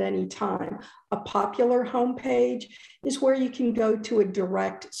settings at any time. A popular homepage is where you can go to a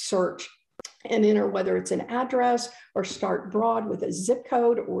direct search and enter whether it's an address or start broad with a zip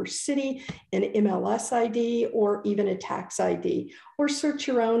code or city, an MLS ID, or even a tax ID, or search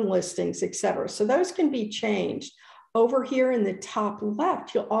your own listings, etc. So those can be changed. Over here in the top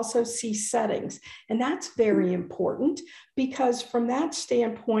left, you'll also see settings, and that's very important because from that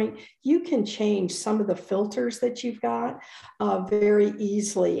standpoint, you can change some of the filters that you've got very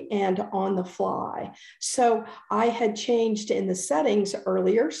easily and on the fly. So I had changed in the settings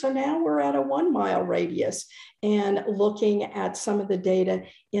earlier, so now we're at a 1-mile radius and looking at some of the data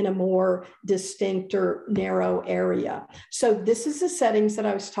in a more distinct or narrow area. So this is the settings that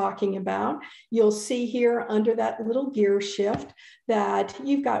I was talking about. You'll see here under that little gear shift that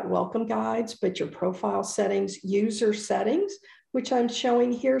you've got welcome guides, but your profile settings, user settings, which I'm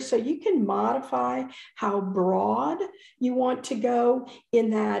showing here. So you can modify how broad you want to go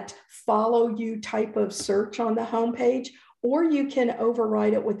in that follow you type of search on the homepage, or you can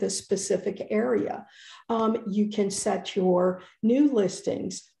override it with a specific area. You can set your new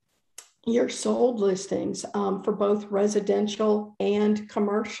listings, your sold listings for both residential and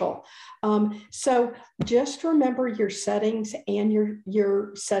commercial. So just remember your settings and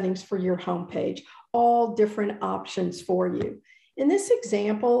your settings for your homepage, all different options for you. In this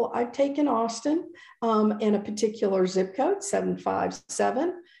example, I've taken Austin and a particular zip code,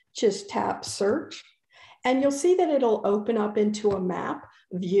 757, just tap search. And you'll see that it'll open up into a map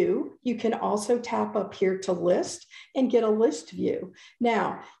view. You can also tap up here to list and get a list view.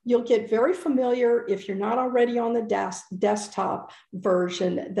 Now, you'll get very familiar if you're not already on the desktop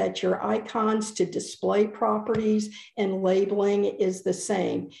version that your icons to display properties and labeling is the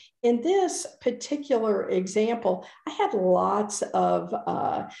same. In this particular example, I had lots of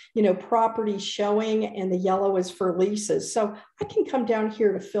properties showing, and the yellow is for leases. So I can come down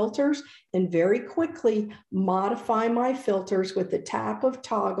here to filters and very quickly modify my filters with the tap of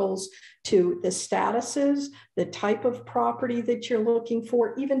toggles to the statuses, the type of property that you're looking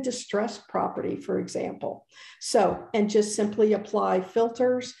for, even distressed property, for example. So, and just simply apply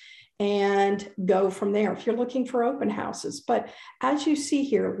filters and go from there if you're looking for open houses. But as you see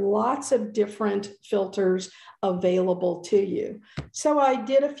here, lots of different filters available to you. So I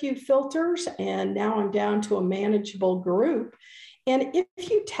did a few filters and now I'm down to a manageable group. And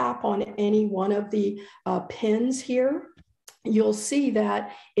if you tap on any one of the pins here, you'll see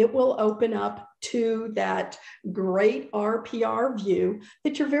that it will open up to that great RPR view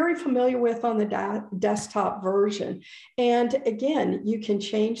that you're very familiar with on the desktop version. And again, you can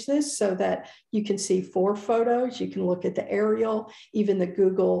change this so that you can see 4 photos, you can look at the aerial, even the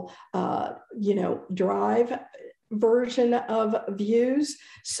Google Drive version of views.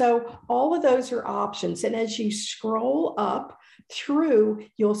 So all of those are options. And as you scroll up through,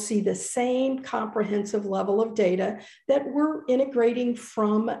 you'll see the same comprehensive level of data that we're integrating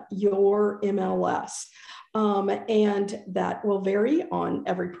from your MLS. And that will vary on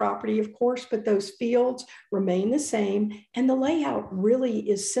every property, of course, but those fields remain the same. And the layout really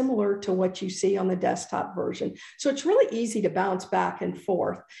is similar to what you see on the desktop version. So it's really easy to bounce back and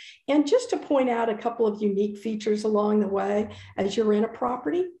forth. And just to point out a couple of unique features along the way, as you're in a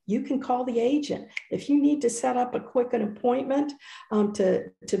property, you can call the agent. If you need to set up a quick appointment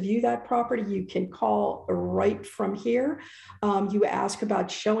to view that property, you can call right from here. You ask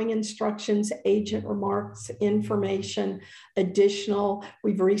about showing instructions, agent remarks, information, additional.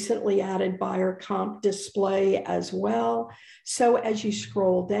 We've recently added buyer comp display as well. So as you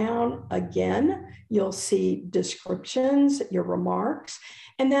scroll down, again, you'll see descriptions, your remarks.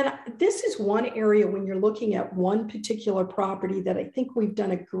 And then this is one area when you're looking at one particular property that I think we've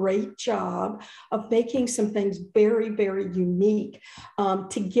done a great job of making some things very, very unique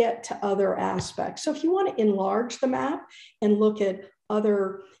to get to other aspects. So if you want to enlarge the map and look at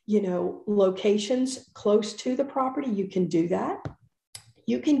other, locations close to the property, you can do that.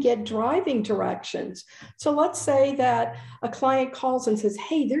 You can get driving directions. So let's say that a client calls and says,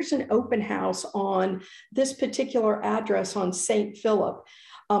 hey, there's an open house on this particular address on St. Philip.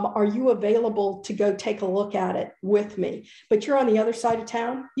 Are you available to go take a look at it with me? But you're on the other side of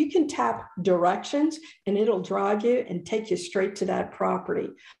town. You can tap directions and it'll drive you and take you straight to that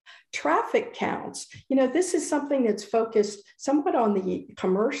property. Traffic counts. This is something that's focused somewhat on the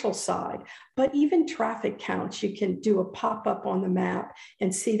commercial side, but even traffic counts, you can do a pop-up on the map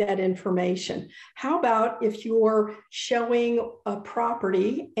and see that information. How about if you're showing a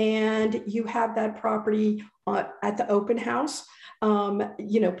property and you have that property at the open house,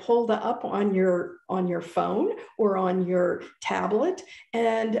 pulled up on your phone or on your tablet,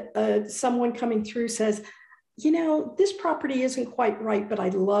 and someone coming through says, this property isn't quite right, but I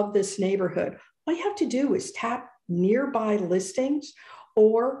love this neighborhood. All you have to do is tap nearby listings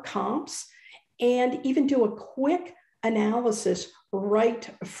or comps and even do a quick analysis right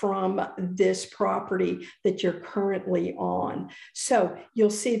from this property that you're currently on. So you'll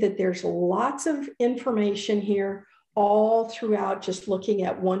see that there's lots of information here all throughout just looking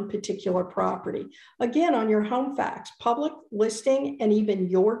at one particular property. Again, on your home facts, public listing, and even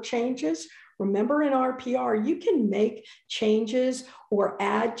your changes. Remember, in RPR, you can make changes or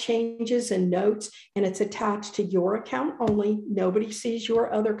add changes and notes, and it's attached to your account only. Nobody sees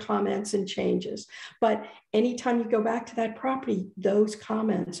your other comments and changes. But anytime you go back to that property, those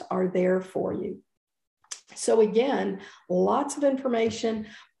comments are there for you. So again, lots of information,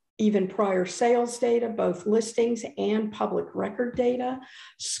 even prior sales data, both listings and public record data,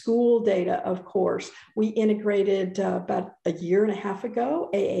 school data, of course. We integrated about a year and a half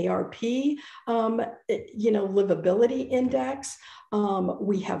ago, AARP, livability index.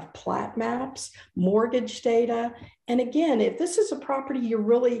 We have plat maps, mortgage data. And again, if this is a property you're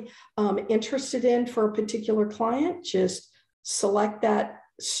really interested in for a particular client, just select that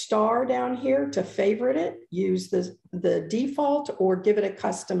star down here to favorite it, use the default or give it a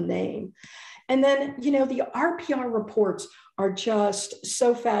custom name. And then, the RPR reports are just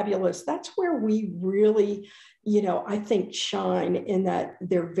so fabulous. That's where we really, I think shine in that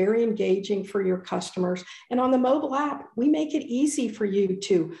they're very engaging for your customers. And on the mobile app, we make it easy for you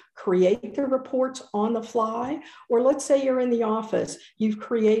to create the reports on the fly. Or let's say you're in the office, you've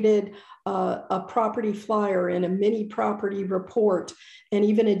created a property flyer and a mini property report and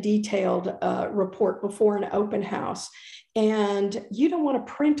even a detailed report before an open house. And you don't want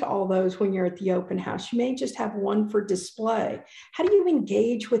to print all those when you're at the open house. You may just have one for display. How do you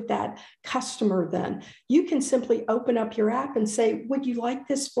engage with that customer then? You can simply open up your app and say, would you like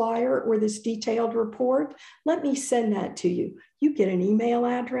this flyer or this detailed report? Let me send that to you. You get an email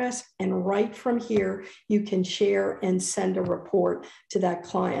address, and right from here, you can share and send a report to that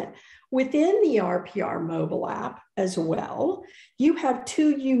client. Within the RPR mobile app as well, you have two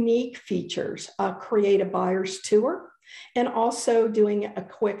unique features, create a buyer's tour and also doing a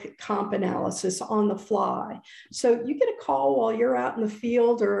quick comp analysis on the fly. So you get a call while you're out in the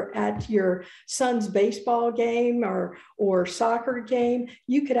field or at your son's baseball game or soccer game,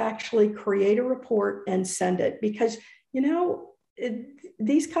 you could actually create a report and send it because,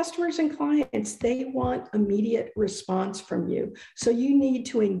 these customers and clients, they want immediate response from you. So you need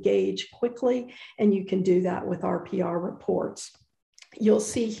to engage quickly, and you can do that with RPR reports. You'll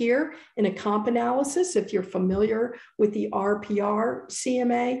see here in a comp analysis, if you're familiar with the RPR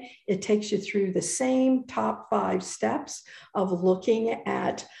CMA, it takes you through the same top 5 steps of looking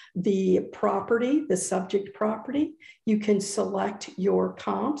at the property, the subject property. You can select your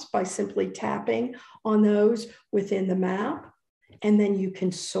comps by simply tapping on those within the map. And then you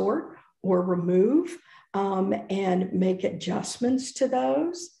can sort or remove and make adjustments to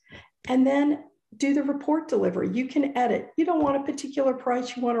those. And then do the report delivery. You can edit. You don't want a particular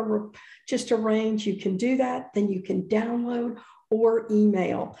price. You want to just arrange. You can do that. Then you can download or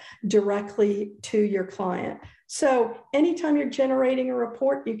email directly to your client. So anytime you're generating a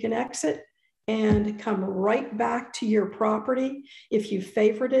report, you can exit and come right back to your property. If you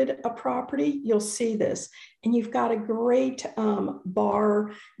favorited a property, you'll see this. And you've got a great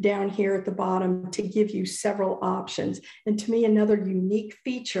bar down here at the bottom to give you several options. And to me, another unique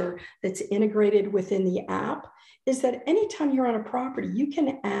feature that's integrated within the app is that anytime you're on a property, you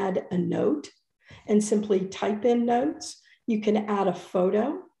can add a note and simply type in notes. You can add a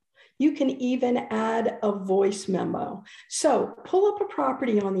photo. You can even add a voice memo. So pull up a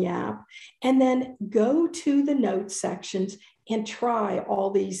property on the app and then go to the notes sections and try all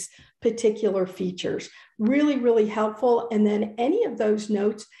these particular features. Really, really helpful. And then any of those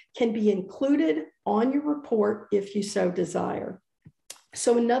notes can be included on your report if you so desire.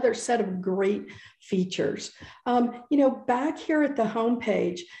 So another set of great features. Back here at the home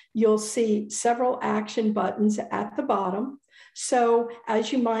page, you'll see several action buttons at the bottom. So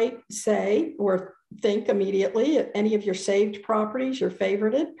as you might say or think immediately, any of your saved properties, your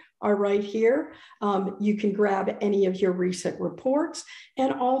favorited, are right here. You can grab any of your recent reports.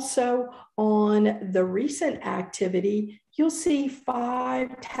 And also on the recent activity, you'll see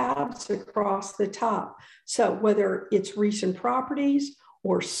 5 tabs across the top. So whether it's recent properties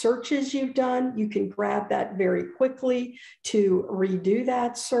or searches you've done, you can grab that very quickly to redo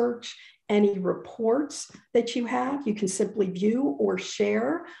that search. Any reports that you have, you can simply view or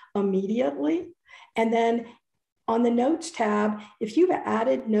share immediately. And then on the notes tab, if you've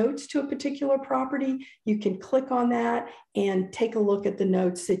added notes to a particular property, you can click on that and take a look at the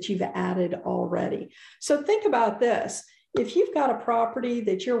notes that you've added already. So think about this. If you've got a property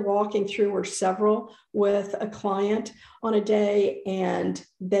that you're walking through or several with a client on a day and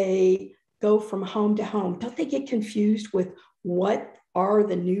they go from home to home, don't they get confused with what are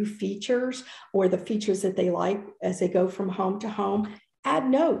the new features or the features that they like as they go from home to home? Add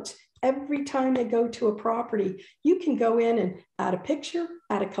notes. Every time they go to a property, you can go in and add a picture,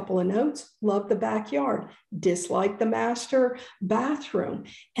 add a couple of notes, love the backyard, dislike the master bathroom,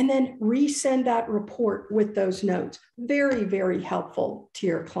 and then resend that report with those notes. Very, very helpful to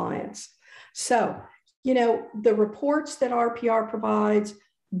your clients. So, the reports that RPR provides,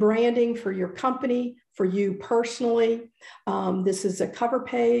 branding for your company, for you personally. This is a cover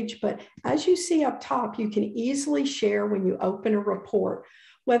page, but as you see up top, you can easily share when you open a report,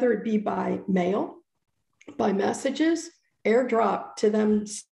 whether it be by mail, by messages, airdrop to them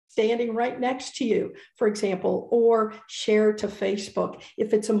standing right next to you, for example, or share to Facebook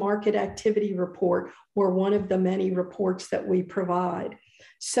if it's a market activity report or one of the many reports that we provide.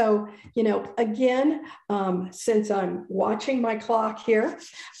 So, again, since I'm watching my clock here,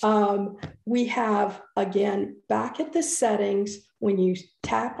 we have, again, back at the settings, when you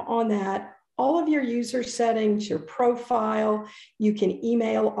tap on that, all of your user settings, your profile, you can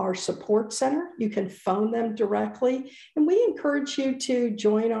email our support center, you can phone them directly, and we encourage you to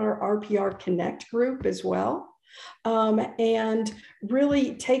join our RPR Connect group as well. And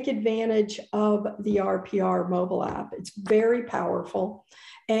really take advantage of the RPR mobile app. It's very powerful.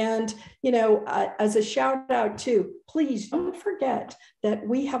 And, as a shout out too, please don't forget that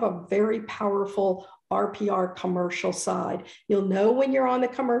we have a very powerful RPR commercial side. You'll know when you're on the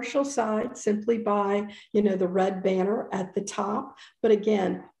commercial side simply by, the red banner at the top. But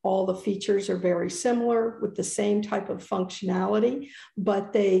again, all the features are very similar with the same type of functionality,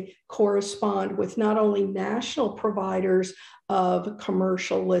 but they correspond with not only national providers of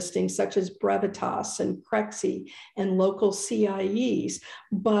commercial listings such as Brevitas and Crexi and local CIEs,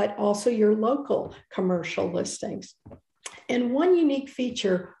 but also your local commercial listings. And one unique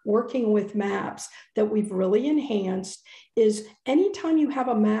feature working with maps that we've really enhanced is anytime you have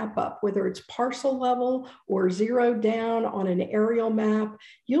a map up, whether it's parcel level or zeroed down on an aerial map,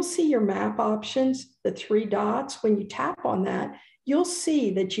 you'll see your map options, the 3 dots. When you tap on that, you'll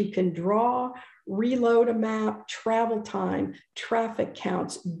see that you can draw, reload a map, travel time, traffic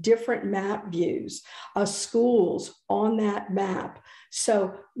counts, different map views, schools on that map.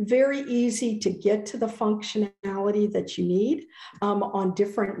 So very easy to get to the functionality that you need on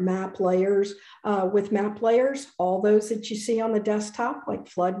different map layers. With map layers, all those that you see on the desktop, like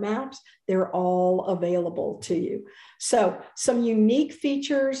flood maps, they're all available to you. So some unique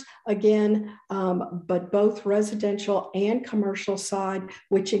features, again, but both residential and commercial side,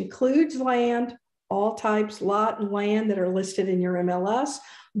 which includes land, all types, lot and land that are listed in your MLS,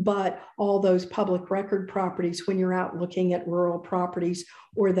 but all those public record properties when you're out looking at rural properties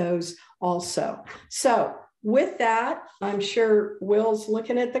or those also. So with that, I'm sure Will's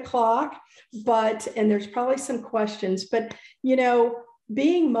looking at the clock, and there's probably some questions, but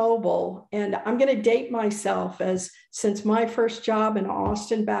being mobile, and I'm going to date myself since my first job in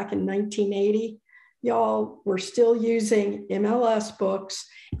Austin back in 1980, y'all, we're still using MLS books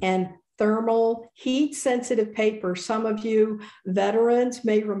and thermal heat sensitive paper. Some of you veterans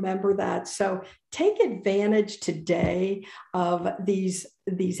may remember that. So take advantage today of these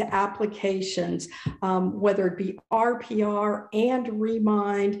applications, whether it be RPR and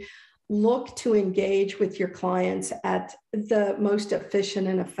Remine. Look to engage with your clients at the most efficient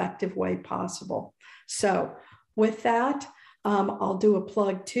and effective way possible. So with that, I'll do a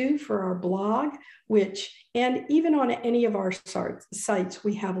plug too for our blog, and even on any of our sites,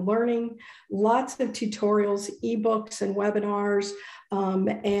 we have learning, lots of tutorials, ebooks, and webinars.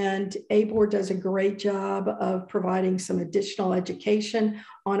 And ABoR does a great job of providing some additional education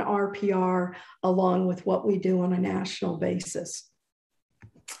on RPR, along with what we do on a national basis.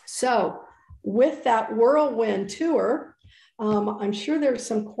 So with that whirlwind tour, I'm sure there's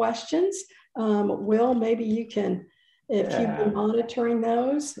some questions. Will, maybe you can, if you've been monitoring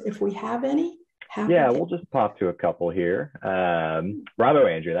those, if we have any. We'll just pop to a couple here. Bravo,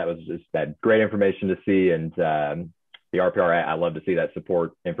 Andrew. That was just that great information to see. And the RPR, I love to see that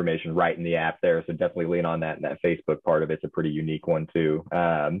support information right in the app there. So definitely lean on that. And that Facebook part of it's a pretty unique one too.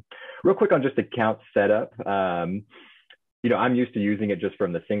 Real quick on just account setup. I'm used to using it just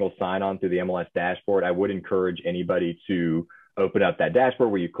from the single sign-on through the MLS dashboard. I would encourage anybody to open up that dashboard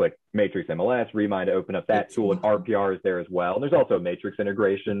where you click Matrix MLS, Remine to open up that tool, and RPR is there as well. And there's also a Matrix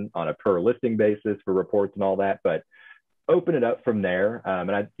integration on a per listing basis for reports and all that, but open it up from there.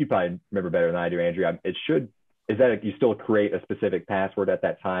 And you probably remember better than I do, Andrew. You still create a specific password at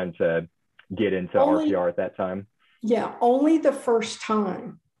that time to get into RPR at that time? Yeah, only the first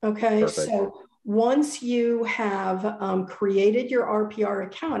time. Okay. Perfect. So once you have created your RPR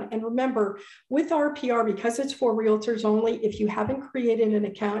account, and remember with RPR, because it's for realtors only, if you haven't created an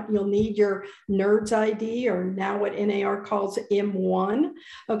account, you'll need your NERDS ID, or now what NAR calls M1.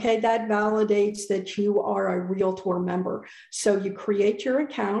 Okay, that validates that you are a realtor member. So you create your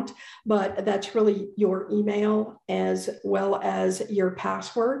account, but that's really your email as well as your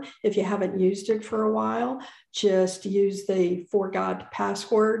password. If you haven't used it for a while, just use the forgot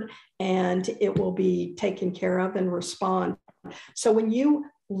password and it will be taken care of and respond. So when you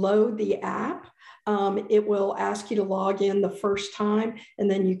load the app, it will ask you to log in the first time, and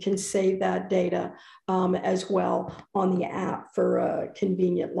then you can save that data as well on the app for a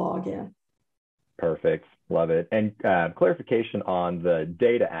convenient login. Perfect. Love it. And clarification on the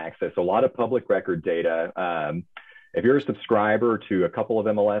data access. A lot of public record data. If you're a subscriber to a couple of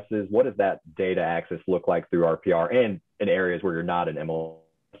MLSs, what does that data access look like through RPR and in areas where you're not an MLS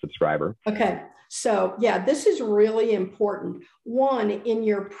subscriber? Okay. So yeah, this is really important. One, in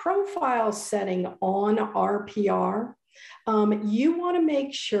your profile setting on RPR, you want to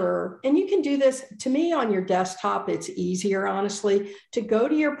make sure, and you can do this, to me on your desktop, it's easier, honestly, to go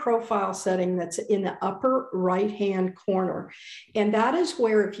to your profile setting that's in the upper right-hand corner. And that is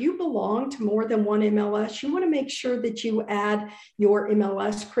where if you belong to more than one MLS, you want to make sure that you add your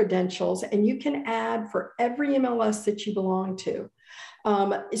MLS credentials, and you can add for every MLS that you belong to.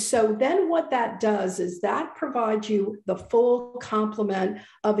 So then what that does is that provides you the full complement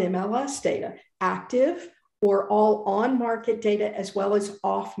of MLS data, active or all on-market data as well as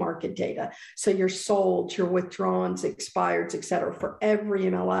off-market data. So your solds, your withdrawns, expireds, et cetera, for every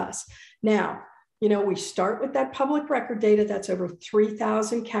MLS. Now, we start with that public record data that's over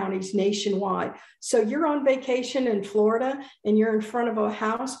 3,000 counties nationwide. So you're on vacation in Florida and you're in front of a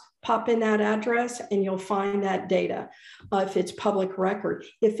house, pop in that address and you'll find that data if it's public record.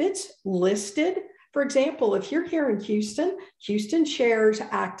 If it's listed, for example, if you're here in Houston, Houston shares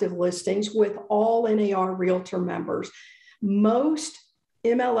active listings with all NAR Realtor members. Most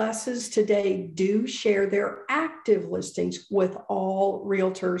MLSs today do share their active listings with all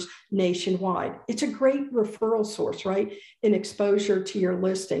realtors nationwide. It's a great referral source, right? In exposure to your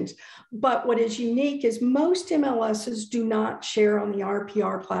listings. But what is unique is most MLSs do not share on the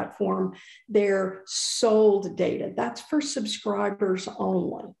RPR platform their sold data. That's for subscribers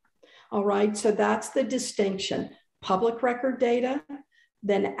only. All right, so that's the distinction. Public record data,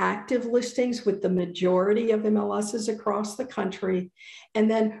 then active listings with the majority of MLSs across the country,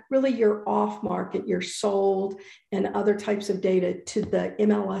 and then really your off-market, your sold and other types of data to the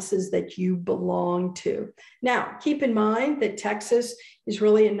MLSs that you belong to. Now, keep in mind that Texas is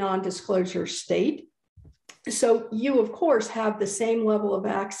really a non-disclosure state. So you, of course, have the same level of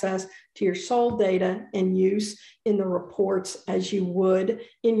access to your sold data and use in the reports as you would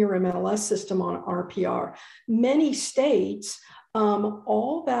in your MLS system on RPR. Many states,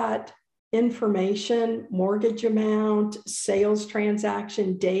 all that information, mortgage amount, sales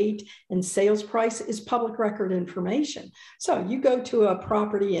transaction date, and sales price is public record information. So you go to a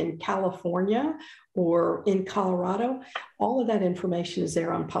property in California or in Colorado, all of that information is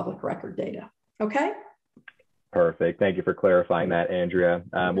there on public record data. Okay? Perfect. Thank you for clarifying that, Andrea.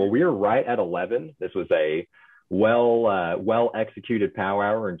 Well, we are right at 11. This was a well executed Power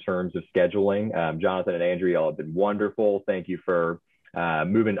Hour in terms of scheduling. Jonathan and Andrea, y'all have been wonderful. Thank you for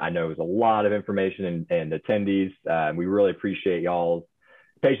moving. I know it was a lot of information and attendees. We really appreciate y'all's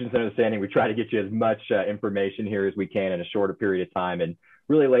patience and understanding. We try to get you as much information here as we can in a shorter period of time and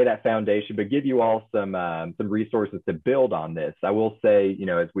really lay that foundation, but give you all some resources to build on this. I will say, you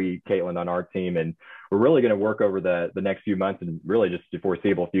know, as Caitlin on our team, and we're really going to work over the next few months and really just the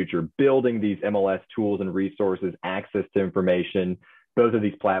foreseeable future, building these MLS tools and resources, access to information. Both of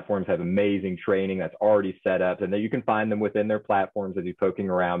these platforms have amazing training that's already set up, and that you can find them within their platforms as you're poking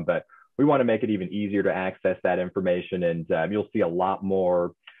around, but we want to make it even easier to access that information. And you'll see a lot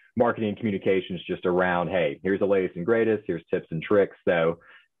more marketing and communications just around, hey, here's the latest and greatest, here's tips and tricks. So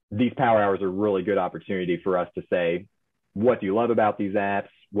these Power Hours are a really good opportunity for us to say, what do you love about these apps?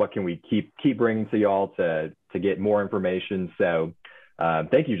 What can we keep bringing to y'all to get more information? So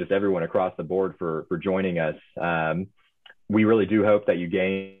thank you just everyone across the board for joining us. We really do hope that you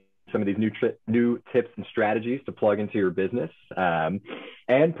gain some of these new tips and strategies to plug into your business.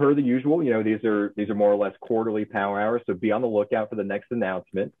 And per the usual, you know, these are more or less quarterly Power Hours. So be on the lookout for the next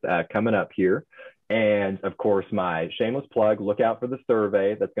announcement coming up here. And of course, my shameless plug, look out for the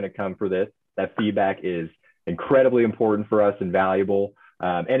survey that's going to come for this. That feedback is incredibly important for us and valuable.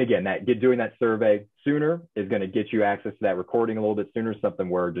 And again, doing that survey sooner is going to get you access to that recording a little bit sooner, something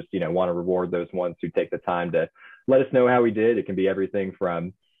we're just, you know, want to reward those ones who take the time to let us know how we did. It can be everything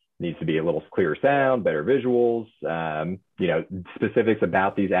from needs to be a little clearer sound, better visuals, you know, specifics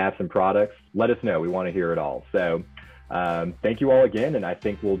about these apps and products. Let us know. We want to hear it all. So thank you all again. And I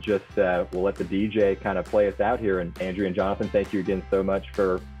think we'll just, we'll let the DJ kind of play us out here. And Andrea and Jonathan, thank you again so much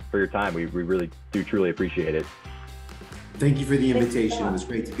for your time. We really do truly appreciate it. Thank you for the invitation. It was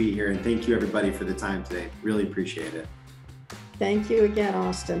great to be here. And thank you everybody for the time today. Really appreciate it. Thank you again,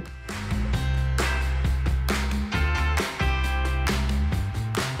 Austin.